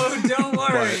forward. Oh, don't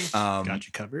worry. But Got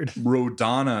you covered.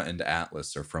 Rodana and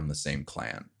Atlas are from the same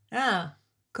clan. Ah,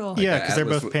 cool. Yeah, because they're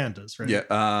Atlas both w- pandas, right? Yeah,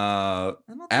 I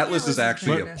don't think Atlas is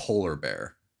actually a panda. polar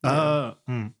bear. Oh,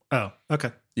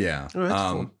 okay. Yeah. Oh,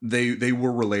 that's cool. They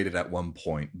were related at one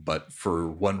point, but for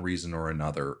one reason or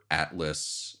another,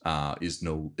 Atlas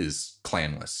is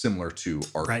clanless, similar to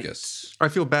Arcus. I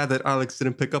feel bad that Alex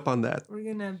didn't pick up on that. We're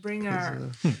gonna bring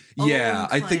our Yeah, own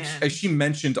I think clan. she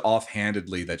mentioned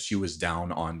offhandedly that she was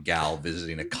down on Gal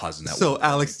visiting a cousin. At So one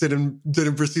Alex didn't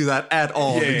pursue that at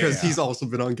all Yeah, because yeah. he's also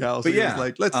been on Gal. So But he yeah, was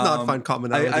like, let's not find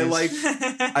commonalities.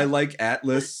 I like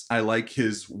Atlas. I like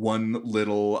his one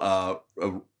little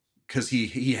because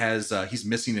he has he's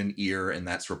missing an ear, and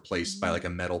that's replaced by like a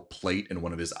metal plate, and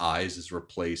one of his eyes is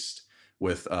replaced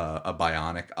with a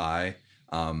bionic eye,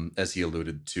 as he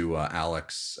alluded to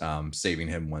Alex saving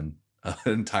him when an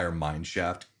entire mine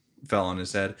shaft fell on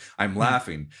his head. I'm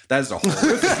laughing. That is a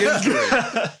horrific injury.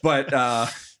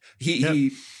 But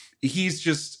he's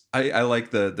just I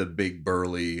like the big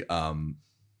burly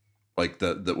like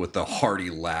the with the hearty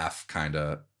laugh kind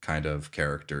of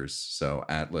characters. So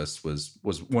Atlas was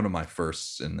one of my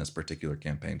firsts in this particular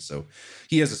campaign. So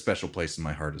he has a special place in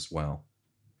my heart as well.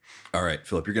 All right,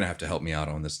 Philip, you're gonna have to help me out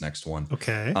on this next one.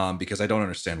 Okay. Because I don't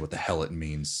understand what the hell it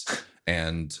means.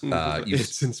 And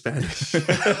it's in Spanish.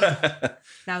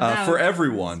 For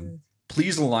everyone,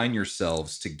 please align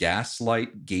yourselves to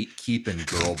Gaslight, Gatekeep, and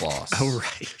Girl Boss. Oh,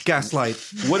 right. Gaslight.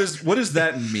 What does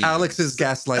that mean? Alex is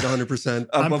Gaslight 100%.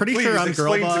 I'm pretty sure I'm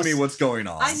Girl explain Boss. to me what's going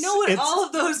on. I know what all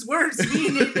of those words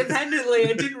mean independently.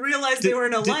 I didn't realize they were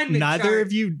an alignment Neither chart.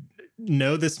 of you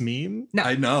know this meme? No.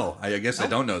 I know. I guess I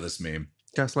don't know this meme.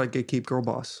 Gaslight, Gatekeep, Girl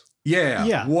Boss. Yeah.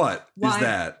 Yeah. What Why? is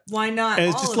that? Why not? And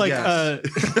it's all just of like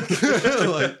them?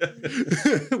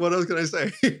 Like, what else can I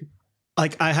say?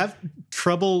 like I have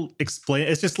trouble explaining.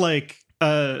 It's just like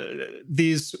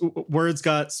these words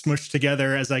got smushed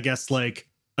together as I guess like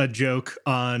a joke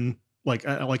on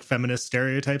like feminist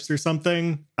stereotypes or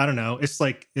something. I don't know. It's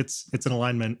like it's an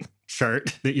alignment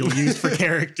chart that you'll use for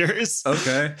characters.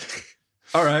 Okay.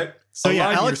 All right. So yeah,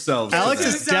 Align Alex yourselves to Alex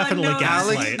that. is definitely Alex-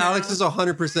 Gaslight. Alex is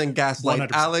 100% Gaslight.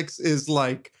 100%. Alex is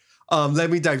like, let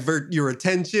me divert your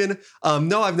attention.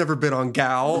 No, I've never been on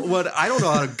Gal. What? I don't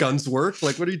know how guns work.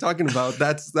 Like, what are you talking about?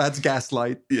 That's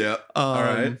Gaslight. Yeah. All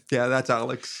right. Yeah, that's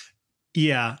Alex.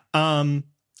 Yeah. I'm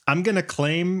gonna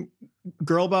claim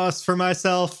Girl Boss for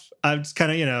myself. I'm just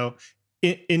kind of,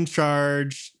 in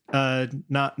charge,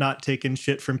 not taking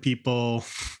shit from people.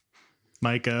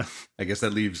 Micah. I guess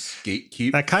that leaves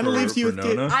Gatekeep. That kinda leaves you with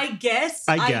Nona. I guess.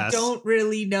 I I guess. don't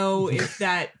really know if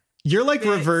that. You're like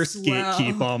Fits reverse well.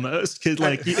 gatekeep almost, because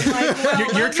like Like, well, you're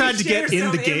let me trying to share get in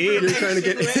some the gate. You're trying to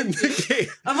get information in with the you. gate.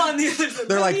 I'm on the other side.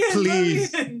 They're Let like, me in, let me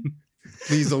please. in.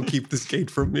 Please don't keep this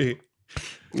gate from me.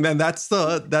 Man, that's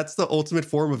the ultimate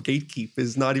form of gatekeep,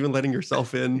 is not even letting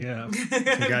yourself in. Yeah.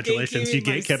 Congratulations, you Gatekeeping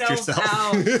gate-kept myself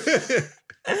yourself.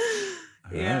 out.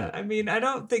 Yeah, Alright. I mean, I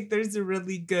don't think there's a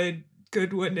really good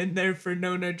one in there for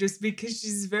Nona, just because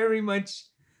she's very much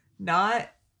not.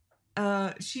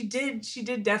 She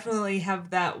did definitely have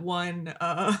that one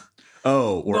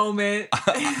moment.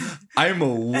 I'm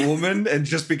a woman, and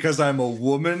just because I'm a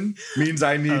woman means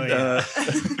I need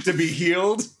to be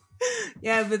healed.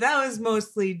 Yeah, but that was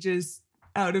mostly just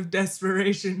out of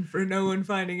desperation for no one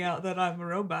finding out that I'm a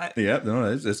robot. Yeah,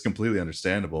 no, it's completely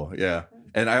understandable. Yeah,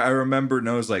 and I remember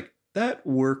Noah's like, that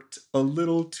worked a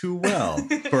little too well.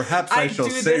 Perhaps I shall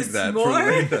do save this that more. for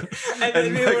later. And And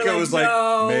then we were Micah was like,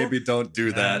 "No." maybe don't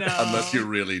do that No. unless you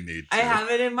really need to. I have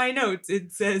it in my notes.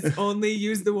 It says only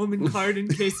use the woman card in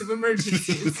case of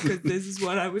emergencies, because this is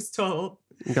what I was told.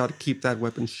 You got to keep that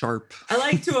weapon sharp. I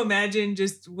like to imagine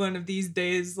just one of these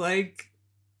days, like,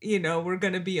 we're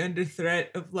going to be under threat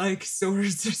of like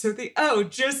swords or something. Oh,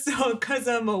 just so because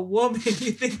I'm a woman,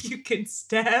 you think you can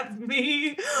stab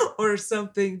me or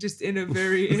something, just in a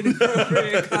very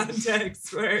inappropriate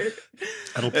context where.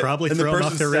 That'll probably and the throw them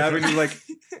off person the stabbing river. you like,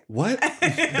 what?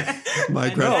 My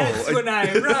And grandma that's when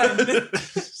I run.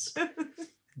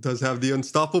 does have the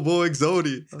unstoppable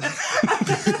Exodi.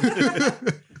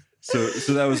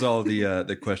 So that was all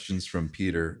the questions from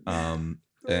Peter.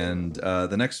 And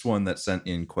the next one that sent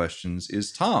in questions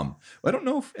is Tom. I don't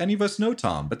know if any of us know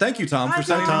Tom, but thank you, Tom, Hi, for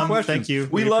sending in Tom. questions. Thank you.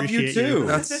 We We love you appreciate too. you.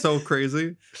 That's so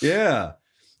crazy. Yeah.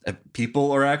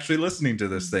 People are actually listening to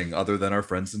this thing other than our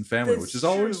friends and family, That's which is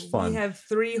always true. fun. We have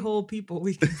 3 whole people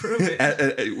we can prove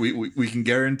it. we can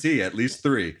guarantee at least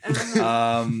 3.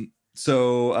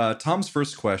 So Tom's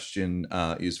first question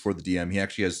is for the DM. He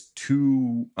actually has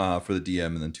 2 for the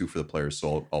DM and then 2 for the players.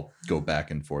 So I'll go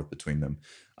back and forth between them.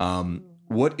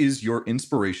 What is your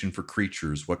inspiration for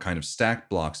creatures? What kind of stack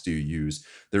blocks do you use?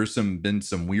 There's been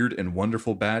some weird and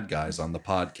wonderful bad guys on the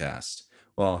podcast.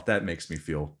 Well, that makes me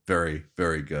feel very,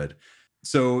 very good.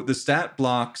 So the stat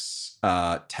blocks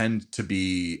tend to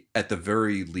be, at the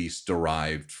very least,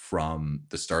 derived from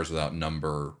the Stars Without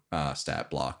Number stat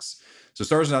blocks. So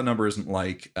Stars Without Number isn't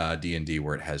like D&D,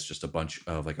 where it has just a bunch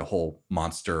of, like, a whole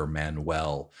monster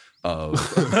manual of...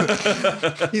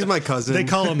 He's my cousin. They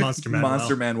call him Monster Manuel.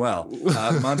 Monster Manuel.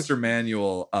 Monster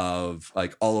manual of,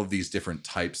 like, all of these different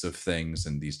types of things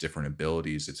and these different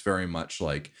abilities. It's very much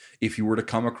like if you were to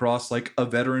come across, like, a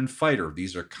veteran fighter,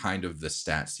 these are kind of the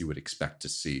stats you would expect to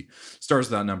see. Stars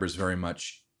Without Number is very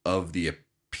much of the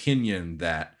opinion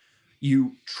that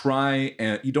you try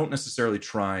and you don't necessarily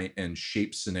try and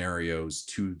shape scenarios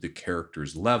to the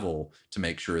character's level to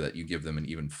make sure that you give them an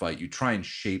even fight. You try and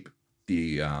shape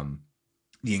the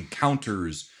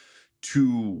encounters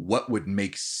to what would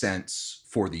make sense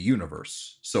for the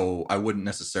universe. So I wouldn't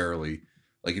necessarily,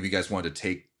 like, if you guys wanted to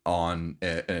take on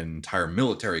an entire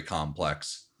military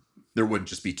complex, there wouldn't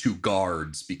just be 2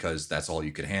 guards because that's all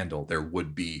you could handle. There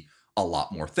would be a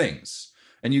lot more things.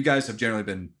 And you guys have generally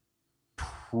been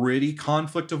pretty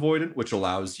conflict avoidant, which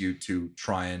allows you to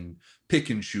try and pick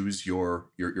and choose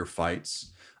your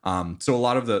fights. So a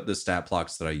lot of the stat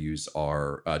blocks that I use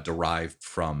are derived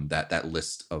from that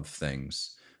list of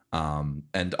things.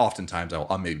 And oftentimes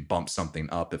I'll maybe bump something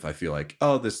up if I feel like,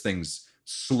 oh, this thing's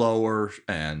slower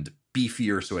and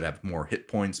beefier, so it'd have more hit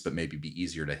points, but maybe be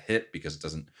easier to hit because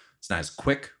it's not as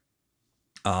quick.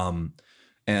 And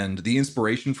the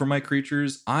inspiration for my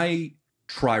creatures, I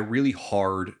try really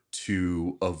hard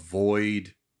to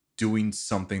avoid doing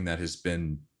something that has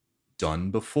been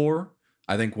done before.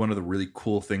 I think one of the really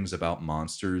cool things about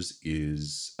monsters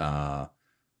is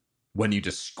when you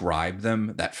describe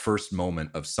them, that first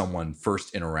moment of someone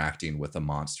first interacting with a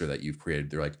monster that you've created,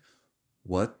 they're like,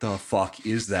 what the fuck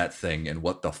is that thing? And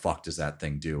what the fuck does that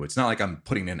thing do? It's not like I'm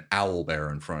putting an owl bear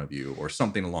in front of you or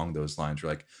something along those lines.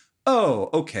 You're like, oh,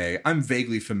 okay, I'm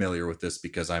vaguely familiar with this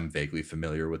because I'm vaguely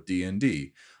familiar with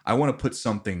D&D. I want to put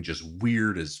something just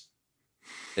weird as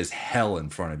hell in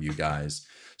front of you guys.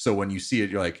 So when you see it,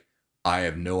 you're like, I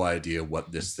have no idea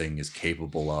what this thing is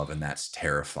capable of, and that's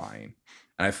terrifying.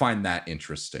 And I find that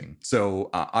interesting.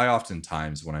 So I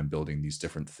oftentimes, when I'm building these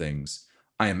different things,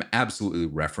 I am absolutely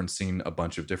referencing a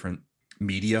bunch of different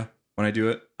media when I do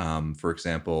it. For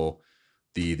example,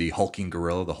 the hulking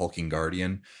gorilla, the hulking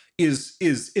guardian,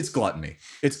 it's gluttony.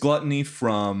 It's gluttony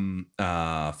from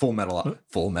Full Metal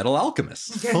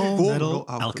Alchemist. Full Metal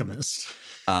Alchemist.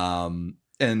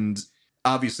 And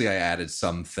obviously I added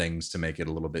some things to make it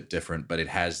a little bit different, but it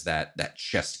has that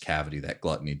chest cavity that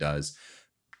gluttony does.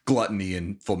 Gluttony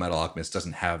in Full Metal Alchemist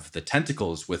doesn't have the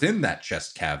tentacles within that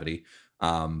chest cavity.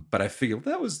 But I figured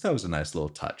that was a nice little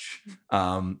touch.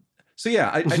 So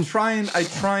yeah, I try and I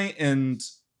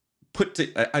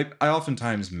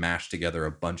oftentimes mash together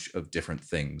a bunch of different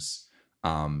things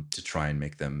to try and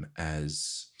make them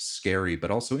as scary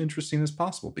but also interesting as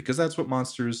possible, because that's what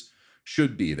monsters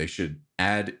should be. They should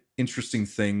add interesting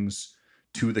things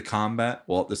to the combat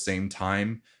while at the same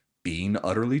time being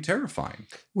utterly terrifying.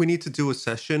 We need to do a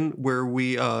session where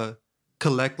we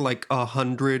collect like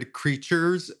 100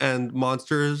 creatures and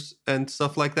monsters and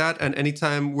stuff like that. And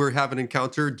anytime we have an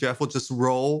encounter, Jeff will just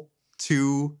roll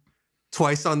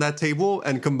twice on that table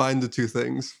and combine the 2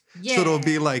 things. Yeah. So it'll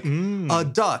be like a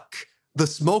duck, the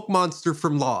smoke monster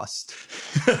from Lost.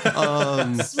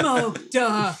 Smoke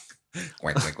duck.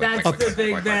 That's the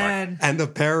big bad. And a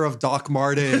pair of Doc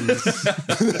Martens.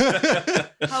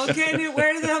 How can it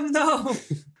wear them though?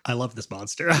 I love this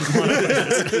monster. I wanna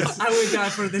play this. I would die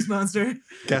for this monster.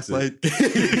 Gaslight.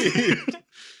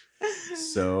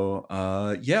 So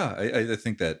yeah, I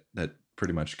think that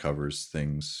pretty much covers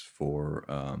things for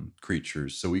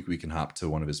creatures. So we can hop to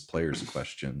one of his players'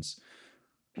 questions.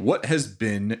 What has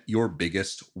been your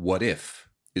biggest what if?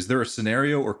 Is there a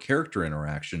scenario or character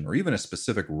interaction or even a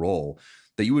specific role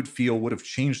that you would feel would have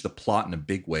changed the plot in a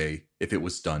big way if it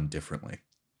was done differently?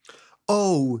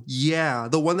 Oh, yeah.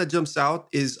 The one that jumps out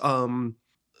is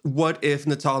what if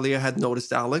Natalia had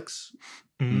noticed Alex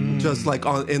just like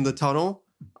in the tunnel?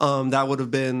 That would have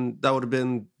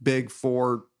been big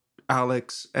for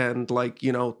Alex, and like,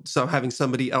 you know, so having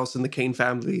somebody else in the Kane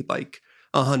family like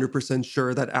 100%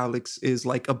 sure that Alex is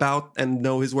like about and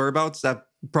know his whereabouts, that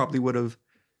probably would have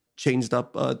changed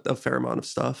up a fair amount of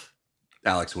stuff.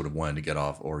 Alex would have wanted to get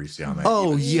off Orisiame.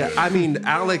 Oh yeah, I mean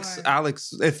Alex,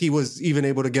 if he was even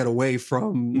able to get away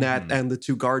from Nat and the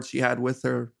 2 guards she had with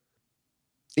her,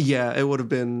 yeah, it would have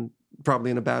been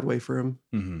probably in a bad way for him.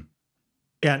 Mm-hmm.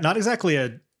 Yeah, not exactly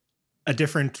a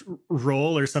different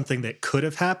role or something that could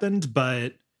have happened,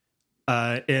 but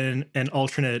in an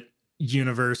alternate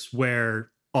universe where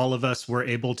all of us were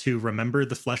able to remember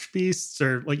the flesh beasts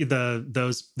or like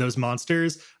those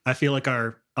monsters, I feel like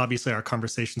our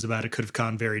conversations about it could have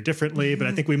gone very differently. But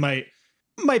I think we might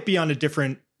be on a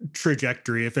different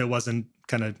trajectory if it wasn't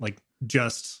kind of like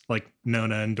just like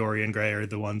Nona and Dorian Gray are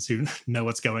the ones who know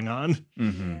what's going on.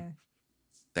 Mm-hmm. Yeah.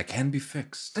 That can be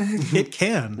fixed. It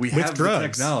can. We with have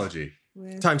drugs. the technology.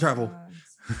 Time travel.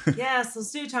 Yes, let's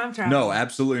do time travel. No,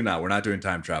 absolutely not. We're not doing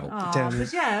time travel. Aw, Damn but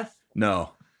it. Jeff.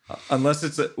 No.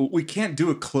 Unless we can't do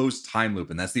a closed time loop,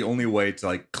 and that's the only way to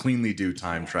like cleanly do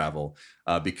time travel,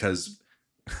 because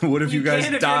What if you guys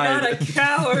can if died? You're not a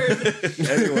coward.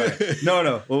 Anyway,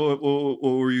 no. What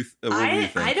were you? What do you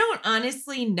think? I don't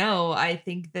honestly know. I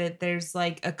think that there's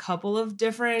like a couple of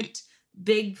different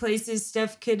big places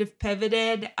stuff could have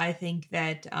pivoted. I think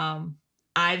that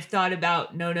I've thought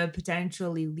about Nona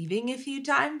potentially leaving a few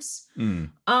times.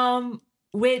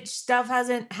 Which stuff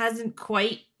hasn't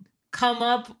quite come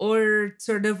up or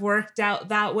sort of worked out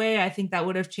that way. I think that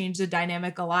would have changed the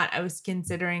dynamic a lot. I was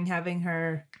considering having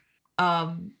her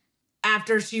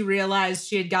after she realized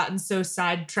she had gotten so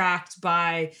sidetracked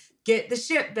by get the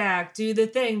ship back, do the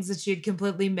things, that she had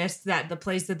completely missed that the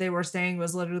place that they were staying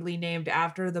was literally named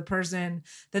after the person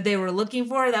that they were looking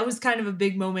for. That was kind of a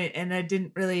big moment, and I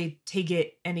didn't really take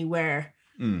it anywhere.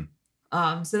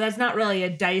 So that's not really a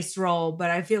dice roll, but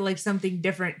I feel like something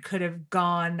different could have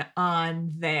gone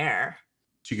on there.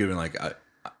 She could have been like,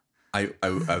 I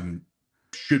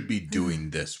should be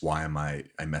doing this. Why am I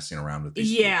messing around with these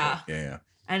people? Yeah.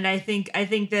 And I think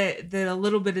that a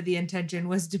little bit of the intention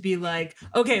was to be like,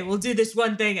 okay, we'll do this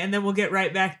one thing and then we'll get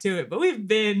right back to it. But we've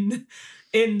been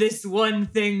in this one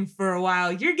thing for a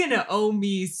while. You're going to owe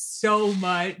me so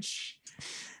much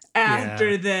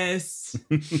after this.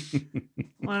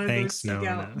 Thanks,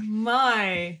 Nona.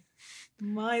 My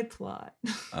plot.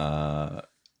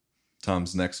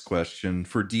 Tom's next question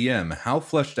for DM: how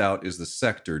fleshed out is the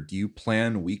sector? Do you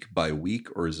plan week by week,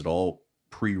 or is it all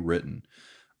pre-written?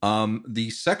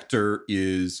 The sector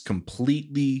is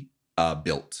completely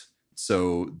built.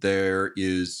 So there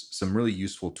is some really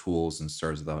useful tools in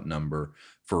Stars Without Number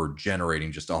for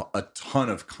generating just a ton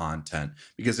of content,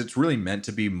 because it's really meant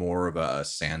to be more of a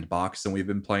sandbox than we've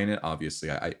been playing it. Obviously,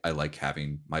 I like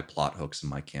having my plot hooks in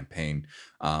my campaign.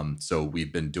 So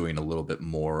we've been doing a little bit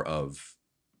more of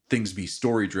things be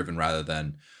story driven rather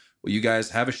than, well, you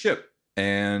guys have a ship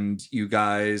and you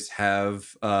guys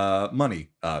have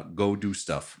money, go do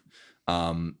stuff.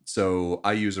 So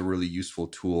I use a really useful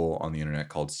tool on the internet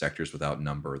called Sectors Without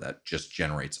Number that just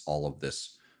generates all of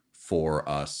this for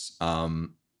us.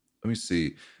 Let me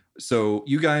see. So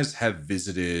you guys have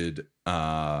visited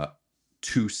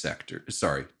two systems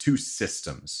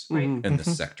in the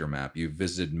sector map. You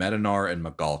visited Medinar and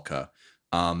Magalka.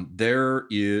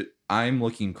 I'm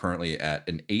looking currently at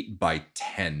an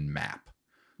 8x10 map.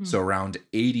 So around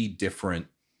 80 different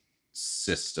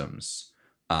systems.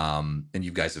 And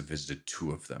you guys have visited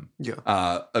two of them. Yeah.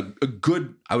 A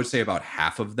good, I would say about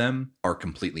half of them are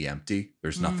completely empty.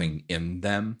 There's nothing in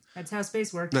them. That's how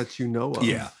space works. That you know of.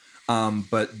 Yeah.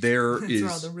 But that's where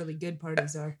all the really good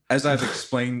parties are. As I've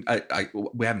explained,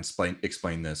 we haven't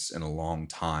explained this in a long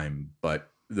time,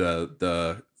 but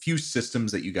the few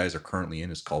systems that you guys are currently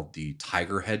in is called the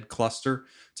Tigerhead cluster.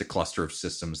 It's a cluster of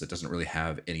systems that doesn't really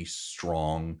have any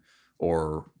strong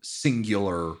or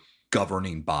singular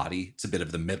governing body. It's a bit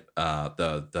of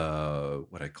the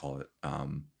what I call it,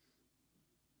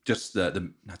 just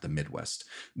the not the Midwest,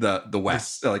 the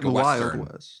West, like the a Western,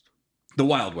 Wild West. The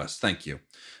Wild West. Thank you.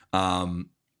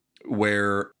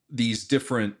 Where these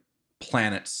different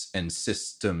planets and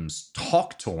systems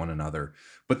talk to one another,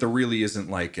 but there really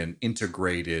isn't like an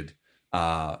integrated,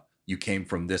 you came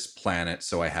from this planet,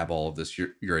 so I have all of this,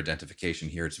 your identification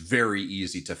here. It's very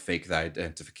easy to fake the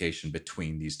identification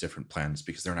between these different planets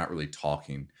because they're not really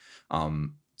talking.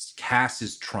 Cass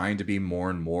is trying to be more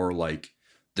and more like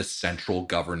the central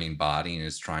governing body and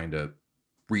is trying to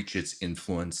reach its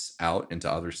influence out into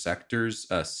other sectors,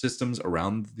 systems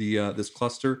around the this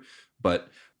cluster. But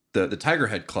the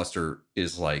Tigerhead cluster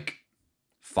is like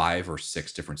 5 or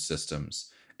 6 different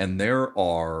systems, and there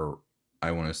are,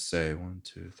 I want to say 1,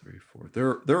 2, 3,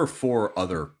 4. There are 4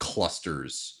 other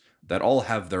clusters that all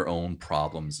have their own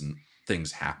problems and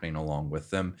things happening along with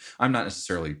them. I'm not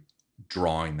necessarily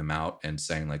drawing them out and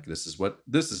saying like this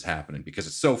is happening because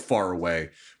it's so far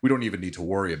away we don't even need to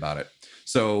worry about it.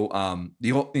 So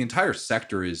the entire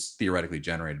sector is theoretically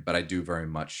generated, but I do very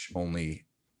much only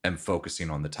am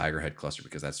focusing on the Tigerhead cluster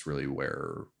because that's really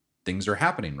where things are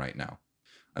happening right now.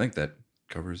 I think that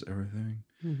covers everything.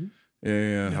 Mm-hmm.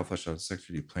 Yeah. How fleshed out the sector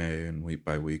do you plan week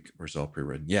by week or is it all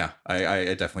pre-written? Yeah,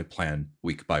 I definitely plan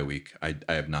week by week. I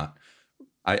have not.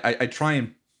 I try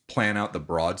and plan out the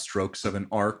broad strokes of an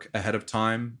arc ahead of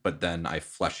time, but then I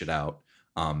flesh it out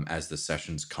as the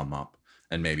sessions come up,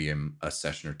 and maybe I'm a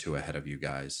session or two ahead of you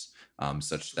guys,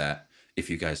 such that if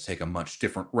you guys take a much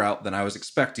different route than I was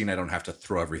expecting, I don't have to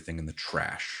throw everything in the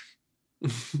trash.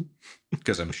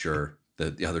 Because I'm sure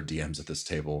that the other DMs at this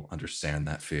table understand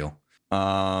that feel.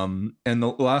 And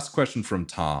the last question from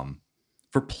Tom.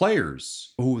 For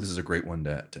players, this is a great one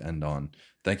to end on.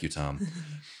 Thank you, Tom.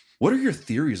 What are your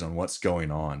theories on what's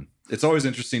going on? It's always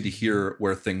interesting to hear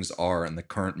where things are in the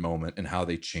current moment and how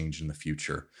they change in the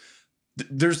future.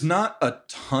 there's not a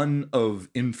ton of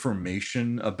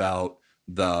information about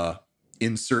the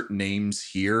insert names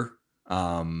here.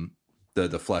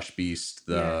 The flesh beast,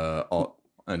 all,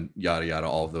 and yada yada,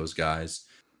 all of those guys.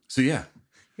 So yeah.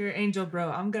 Your angel bro,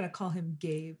 I'm gonna call him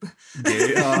Gabe.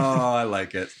 Oh, I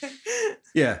like it.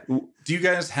 Yeah. Do you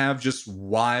guys have just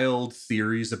wild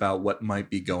theories about what might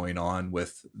be going on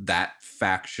with that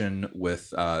faction?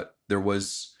 With there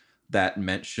was that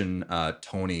mention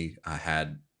Tony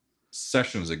had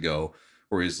sessions ago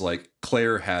where he's like,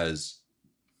 Claire has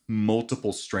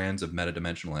multiple strands of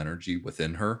metadimensional energy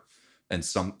within her, and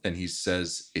he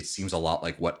says it seems a lot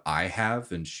like what I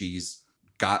have, and she's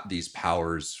got these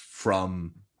powers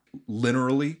from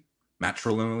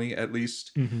matrilineally at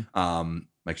least.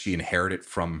 Like she inherited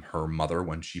from her mother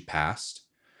when she passed,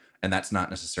 and that's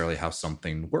not necessarily how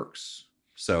something works.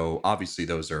 So obviously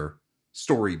those are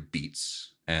story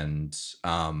beats and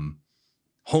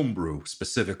homebrew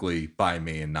specifically by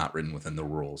me and not written within the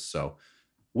rules. So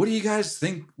what do you guys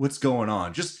think what's going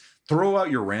on? Just throw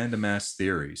out your random ass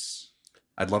theories.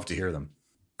 I'd love to hear them.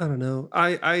 I don't know.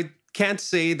 I can't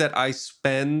say that I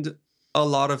spend a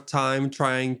lot of time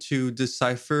trying to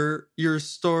decipher your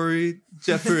story,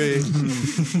 Jeffrey.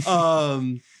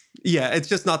 Yeah, it's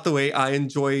just not the way I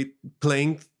enjoy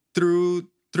playing through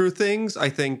things. I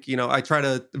think, I try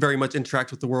to very much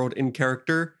interact with the world in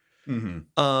character.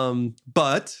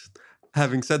 But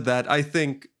having said that, I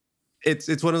think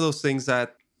it's one of those things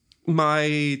that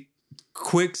my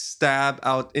quick stab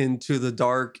out into the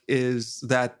dark is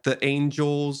that the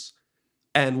angels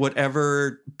and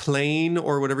whatever plane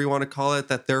or whatever you want to call it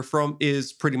that they're from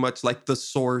is pretty much like the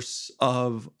source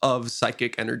of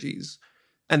psychic energies.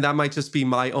 And that might just be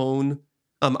my own.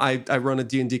 I run a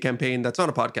D&D campaign that's not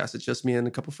a podcast. It's just me and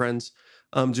a couple friends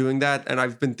doing that. And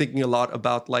I've been thinking a lot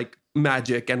about like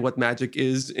magic and what magic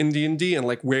is in D&D and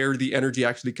like where the energy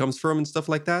actually comes from and stuff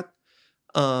like that.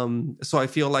 So I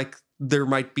feel like there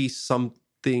might be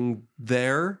something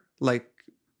there, like,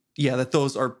 yeah, that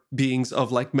those are beings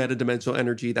of like metadimensional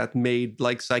energy that made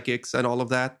like psychics and all of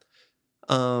that.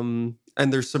 And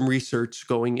there's some research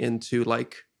going into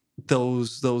like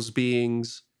those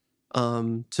beings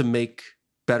to make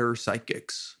better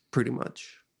psychics, pretty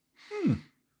much.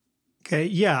 Okay,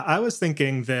 yeah, I was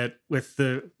thinking that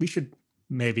we should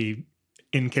maybe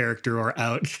in character or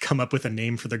out come up with a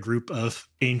name for the group of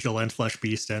angel and flesh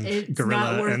beast and It's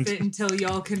gorilla. not worth and it until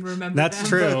y'all can remember that's them.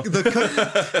 true. Those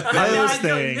The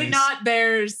things. not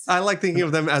bears. I like thinking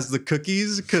of them as the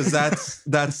cookies because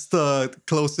that's the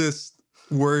closest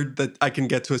word that I can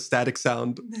get to a static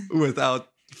sound without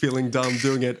feeling dumb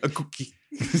doing it. A cookie.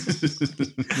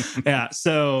 Yeah,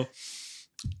 so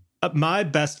my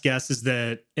best guess is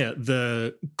that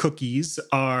the cookies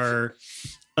are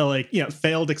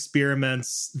failed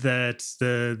experiments that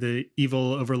the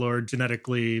evil overlord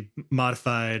genetically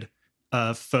modified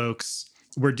folks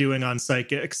were doing on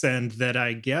psychics, and that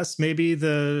I guess maybe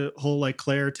the whole like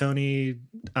Claire Tony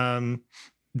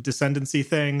descendancy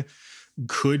thing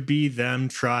could be them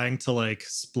trying to like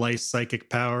splice psychic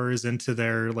powers into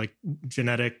their like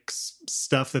genetics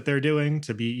stuff that they're doing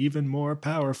to be even more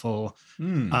powerful.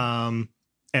 And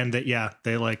that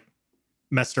they like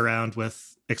messed around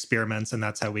with experiments, and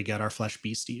that's how we get our flesh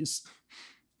beasties.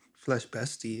 Flesh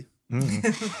bestie.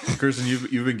 Kirsten, you've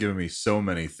been giving me so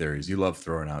many theories. You love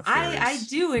throwing out theories. I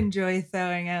do enjoy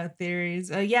throwing out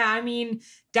theories. Yeah, I mean,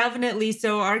 definitely.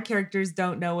 So our characters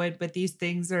don't know it, but these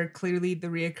things are clearly the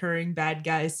reoccurring bad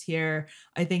guys here.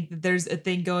 I think that there's a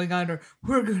thing going on, or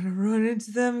we're going to run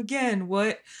into them again.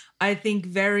 What I think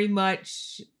very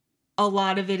much a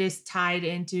lot of it is tied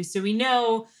into. So we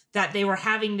know that they were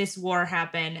having this war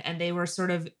happen and they were sort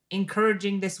of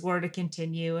encouraging this war to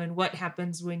continue. And what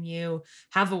happens when you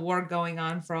have a war going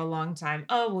on for a long time?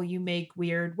 Oh, well, you make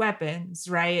weird weapons,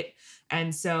 right?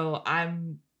 And so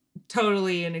I'm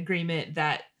totally in agreement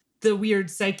that the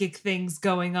weird psychic things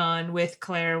going on with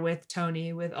Claire, with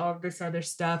Tony, with all of this other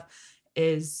stuff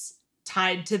is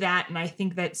tied to that. And I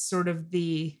think that's sort of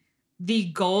the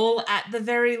goal at the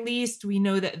very least. We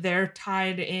know that they're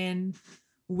tied in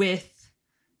with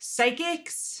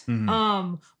psychics.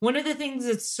 One of the things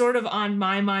that's sort of on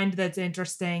my mind that's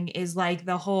interesting is like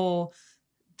the whole,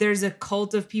 there's a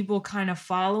cult of people kind of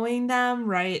following them,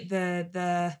 right?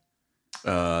 The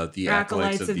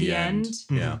acolytes of the end.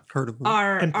 Yeah. Heard of them.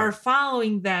 Are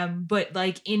following them, but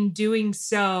like in doing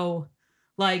so,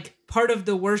 like part of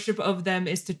the worship of them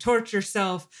is to torch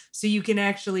yourself so you can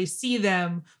actually see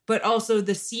them, but also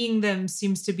the seeing them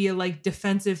seems to be a like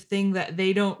defensive thing that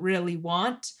they don't really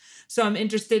want. So I'm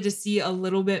interested to see a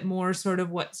little bit more sort of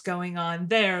what's going on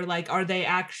there. Like, are they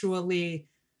actually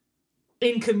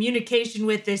in communication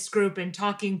with this group and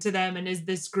talking to them? And is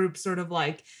this group sort of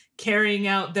like carrying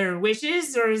out their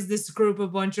wishes, or is this group a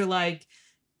bunch of like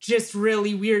just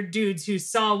really weird dudes who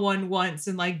saw one once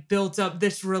and like built up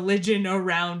this religion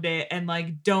around it and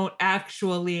like don't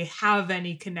actually have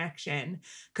any connection?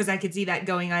 Because I could see that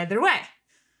going either way.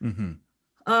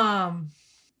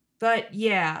 But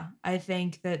yeah, I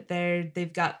think that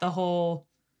they've got the whole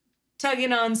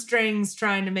tugging on strings,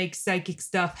 trying to make psychic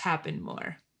stuff happen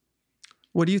more.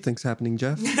 What do you think's happening,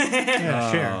 Jeff?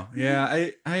 Yeah, sure. Yeah,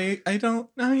 I don't.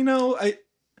 I know.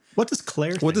 What does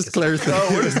Claire think? What does Claire think?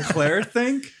 Oh, what does Claire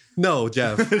think? No,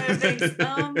 Jeff. I think,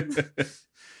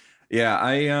 Yeah,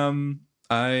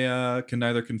 I can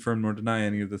neither confirm nor deny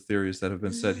any of the theories that have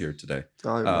been said here today.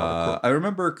 I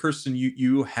remember, Kirsten,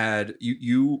 you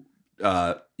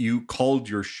called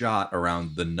your shot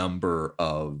around the number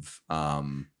of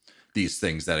these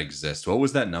things that exist. What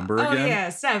was that number again? Oh yeah,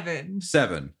 7.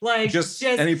 7. Like just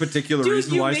any particular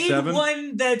reason why 7?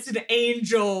 One that's an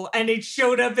angel, and it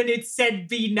showed up and it said,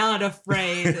 "Be not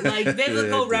afraid." Like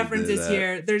biblical references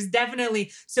here. There's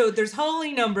definitely there's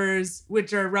holy numbers,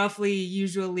 which are roughly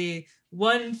usually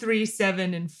 1, 3,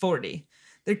 7, and 40.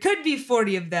 There could be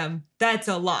 40 of them. That's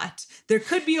a lot. There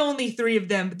could be only 3 of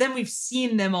them, but then we've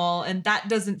seen them all, and that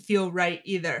doesn't feel right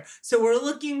either. So we're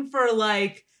looking for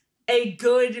like a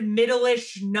good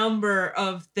middle-ish number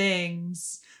of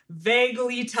things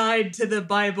vaguely tied to the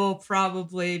Bible,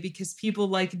 probably, because people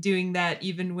like doing that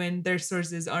even when their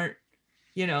sources aren't,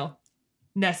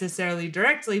 necessarily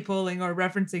directly pulling or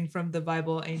referencing from the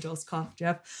Bible. Angels cough,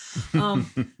 Jeff.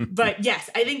 But yes,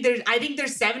 I think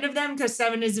there's 7 of them, because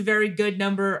 7 is a very good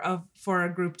number for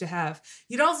a group to have.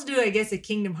 You'd also do, I guess, a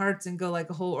Kingdom Hearts and go like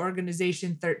a whole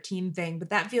Organization 13 thing, but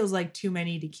that feels like too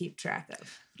many to keep track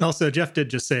of. Also, Jeff did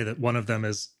just say that one of them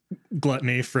is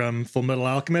Gluttony from Full Metal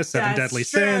Alchemist, Seven Deadly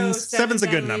true. Sins. 7's a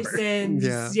good number.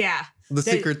 Sins. Yeah. The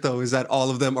secret, though, is that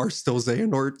all of them are still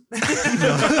Xehanort.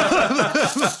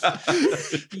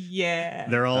 Yeah.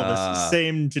 They're all the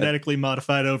same genetically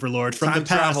modified overlord from the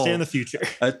past travel. and the future.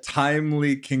 A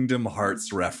timely Kingdom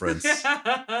Hearts reference.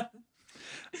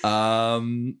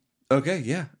 Okay,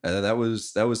 yeah. That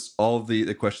was all of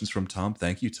the questions from Tom.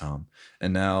 Thank you, Tom.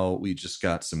 And now we just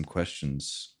got some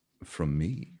questions from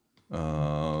me.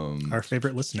 Our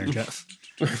favorite listener, Jeff.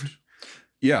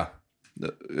 Yeah.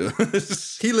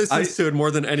 He listens to it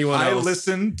more than anyone else. I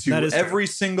listen to every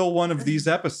true. single one of these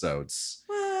episodes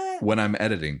What? when I'm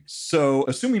editing. So,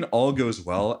 assuming all goes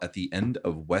well at the end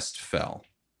of Westfell,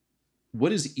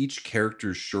 what is each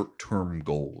character's short-term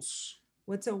goals?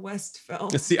 What's a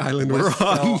Westfell? It's the island we're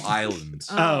Westfell on. Island.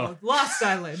 Oh, Lost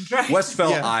Island, right?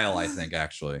 Westfell Yeah. Isle, I think,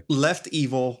 actually. Left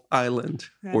Evil Island.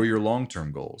 Or your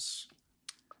long-term goals.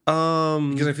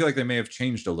 Because I feel like they may have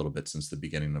changed a little bit since the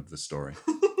beginning of the story.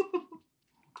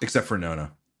 Except for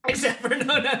Nona. Except for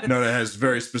Nona. Nona has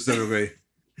very specifically,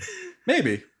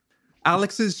 maybe.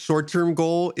 Alex's short-term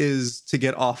goal is to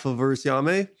get off of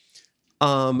Ursiame,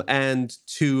 and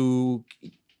to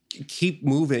keep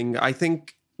moving. I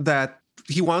think that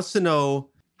he wants to know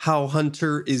how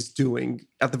Hunter is doing.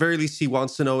 At the very least, he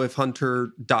wants to know if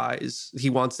Hunter dies.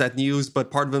 He wants that news, but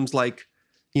part of him's like,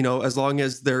 as long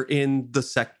as they're in the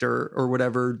sector or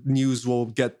whatever, news will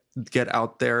get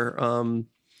out there.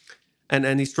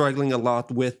 And he's struggling a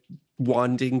lot with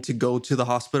wanting to go to the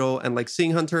hospital and like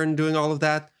seeing Hunter and doing all of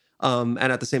that. And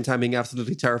at the same time being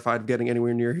absolutely terrified of getting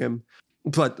anywhere near him.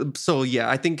 But so, yeah,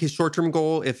 I think his short-term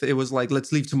goal, if it was like,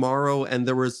 let's leave tomorrow and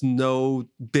there was no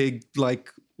big,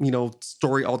 like,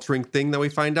 story altering thing that we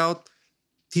find out,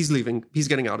 he's leaving. He's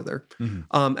getting out of there.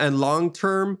 Mm-hmm. And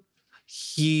long-term,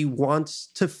 he wants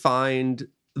to find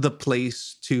the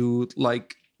place to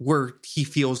like where he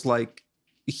feels like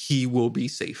he will be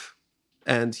safe.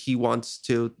 And he wants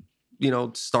to,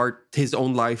 start his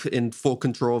own life in full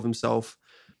control of himself,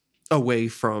 away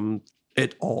from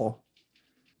it all.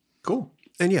 Cool.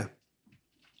 And yeah,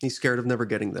 he's scared of never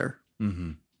getting there.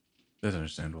 Mm-hmm. That's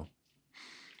understandable.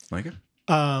 Micah?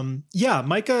 Yeah,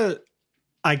 Micah,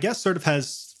 I guess, sort of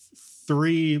has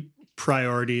 3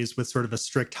 priorities with sort of a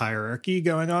strict hierarchy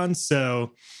going on.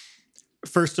 So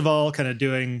first of all, kind of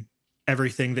doing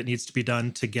everything that needs to be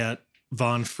done to get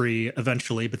Vaughn free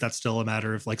eventually, but that's still a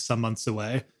matter of like some months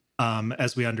away,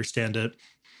 as we understand it.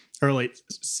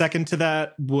 Second to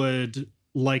that, would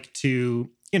like to,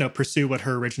 pursue what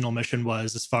her original mission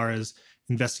was as far as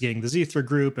investigating the Zethra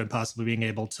group and possibly being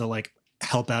able to like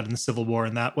help out in the Civil War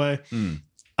in that way.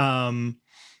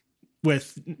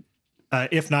 With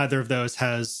if neither of those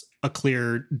has a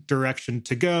clear direction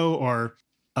to go, or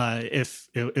if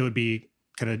it would be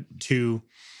kind of too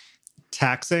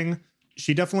taxing,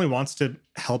 she definitely wants to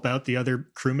help out the other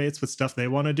crewmates with stuff they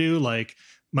want to do. Like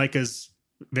Micah's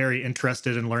very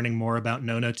interested in learning more about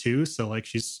Nona too. So like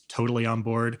she's totally on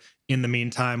board in the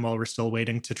meantime, while we're still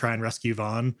waiting to try and rescue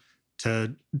Vaughn,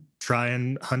 to try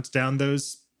and hunt down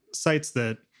those sites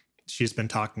that she's been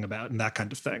talking about and that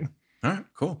kind of thing. All right,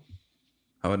 cool.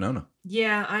 How about Nona?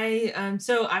 Yeah,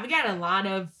 so I've got a lot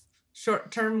of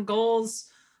short-term goals.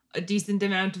 A decent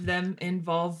amount of them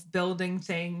involve building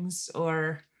things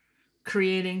or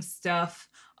creating stuff.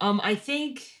 I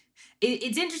think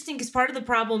it's interesting because part of the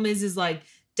problem is like,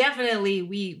 definitely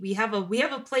we have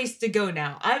a place to go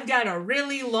now. I've got a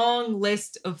really long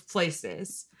list of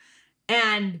places,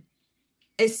 and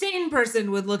a sane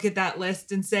person would look at that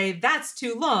list and say, that's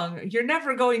too long. You're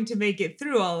never going to make it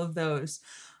through all of those.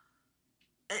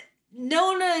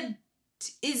 Nona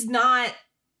is not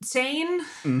sane.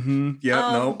 Mm-hmm.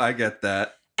 Yeah, no, I get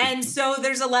that. And so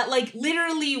there's a lot, like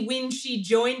literally when she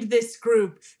joined this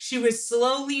group, she was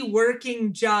slowly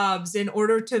working jobs in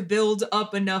order to build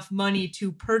up enough money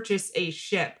to purchase a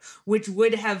ship, which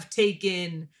would have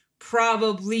taken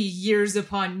probably years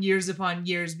upon years upon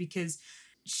years because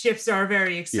ships are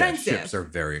very expensive. Yeah, ships are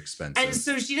very expensive. And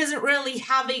so she doesn't really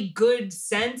have a good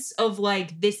sense of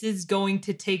like, this is going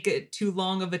to take too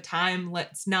long of a time.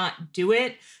 Let's not do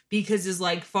it. Because as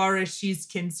like far as she's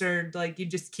concerned, like you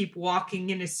just keep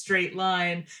walking in a straight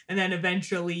line and then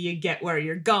eventually you get where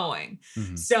you're going.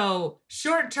 Mm-hmm. So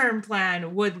short-term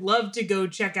plan, would love to go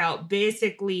check out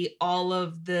basically all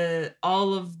of the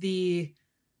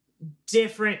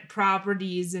different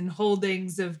properties and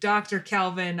holdings of Dr.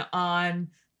 Calvin on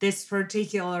this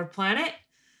particular planet.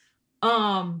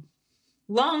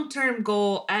 Long-term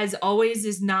goal, as always,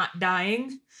 is not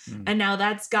dying. And now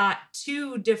that's got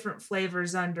two different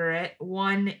flavors under it.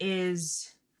 One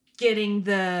is getting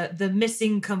the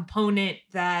missing component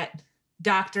that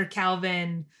Dr.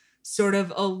 Calvin sort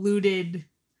of alluded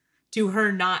to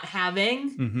her not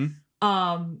having. Mm-hmm.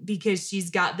 Because she's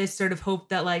got this sort of hope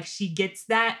that like she gets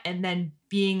that and then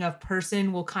being a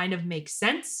person will kind of make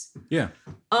sense. Yeah.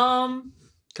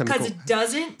 Because it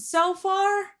doesn't so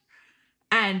far.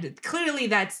 And clearly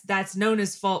that's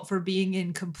Nona's fault for being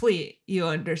incomplete, you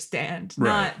understand. Right.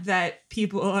 Not that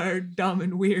people are dumb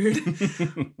and weird.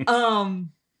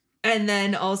 And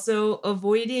then also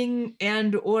avoiding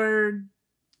and or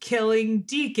killing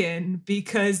Deacon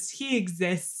because he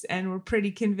exists and we're pretty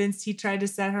convinced he tried to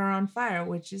set her on fire,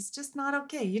 which is just not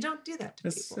okay. You don't do that to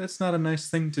people. That's not a nice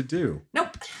thing to do.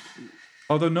 Nope.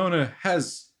 Although Nona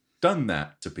has done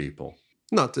that to people.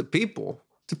 Not to people.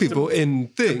 To people in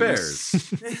things. To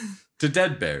bears. To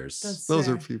dead bears. Those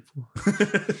fair. Are people.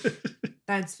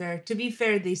 That's fair. To be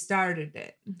fair, they started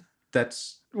it.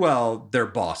 Well, their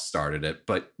boss started it,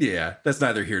 but yeah, that's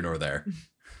neither here nor there.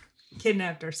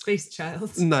 Kidnapped our space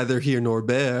child. Neither here nor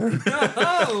there.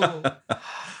 Oh.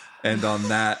 And on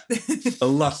that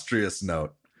illustrious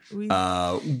note,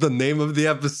 the name of the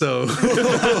episode,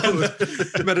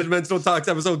 Metadimensional Talks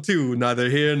episode 2, Neither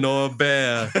Here Nor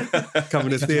Bear, coming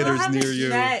to theaters near you.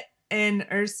 Met an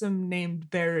Ursum named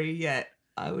Barry yet.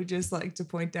 I would just like to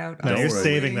point out. No, you're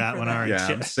saving that one, aren't you? Yeah,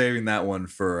 I'm saving that one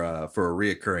for a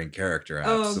reoccurring character.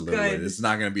 Absolutely, it's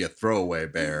not going to be a throwaway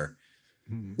bear.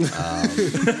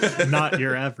 Not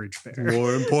your average bear.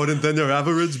 More important than your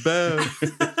average bear.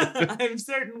 I'm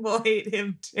certain we'll hate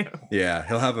him too. Yeah,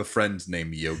 he'll have a friend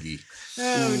named Yogi.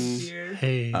 Oh dear.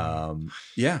 Hey.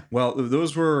 Yeah. Well,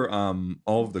 those were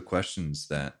all of the questions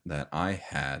that I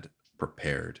had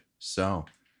prepared. So,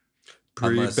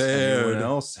 unless anyone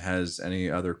else has any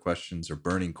other questions or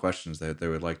burning questions that they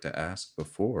would like to ask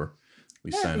before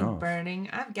we sign off. Burning.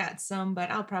 I've got some, but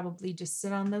I'll probably just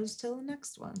sit on those till the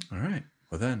next one. All right.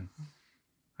 Well, then,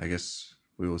 I guess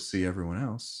we will see everyone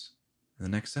else in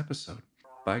the next episode.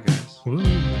 Bye, guys. Ooh,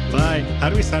 bye. How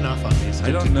do we sign off on these?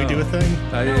 I don't know. We do a thing?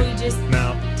 No, we just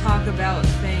talk about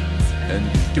things.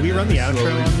 And do we run the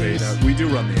outro on these? We do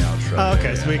run the outro. Oh,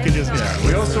 okay, so we can just... Yeah,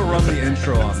 we also run the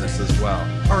intro on this as well.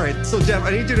 All right, so Jeff,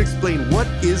 I need you to explain what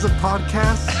is a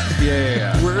podcast?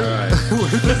 Yeah. Where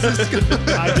does this go?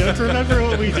 I don't remember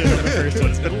what we did on the first one.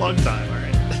 It's been a long time.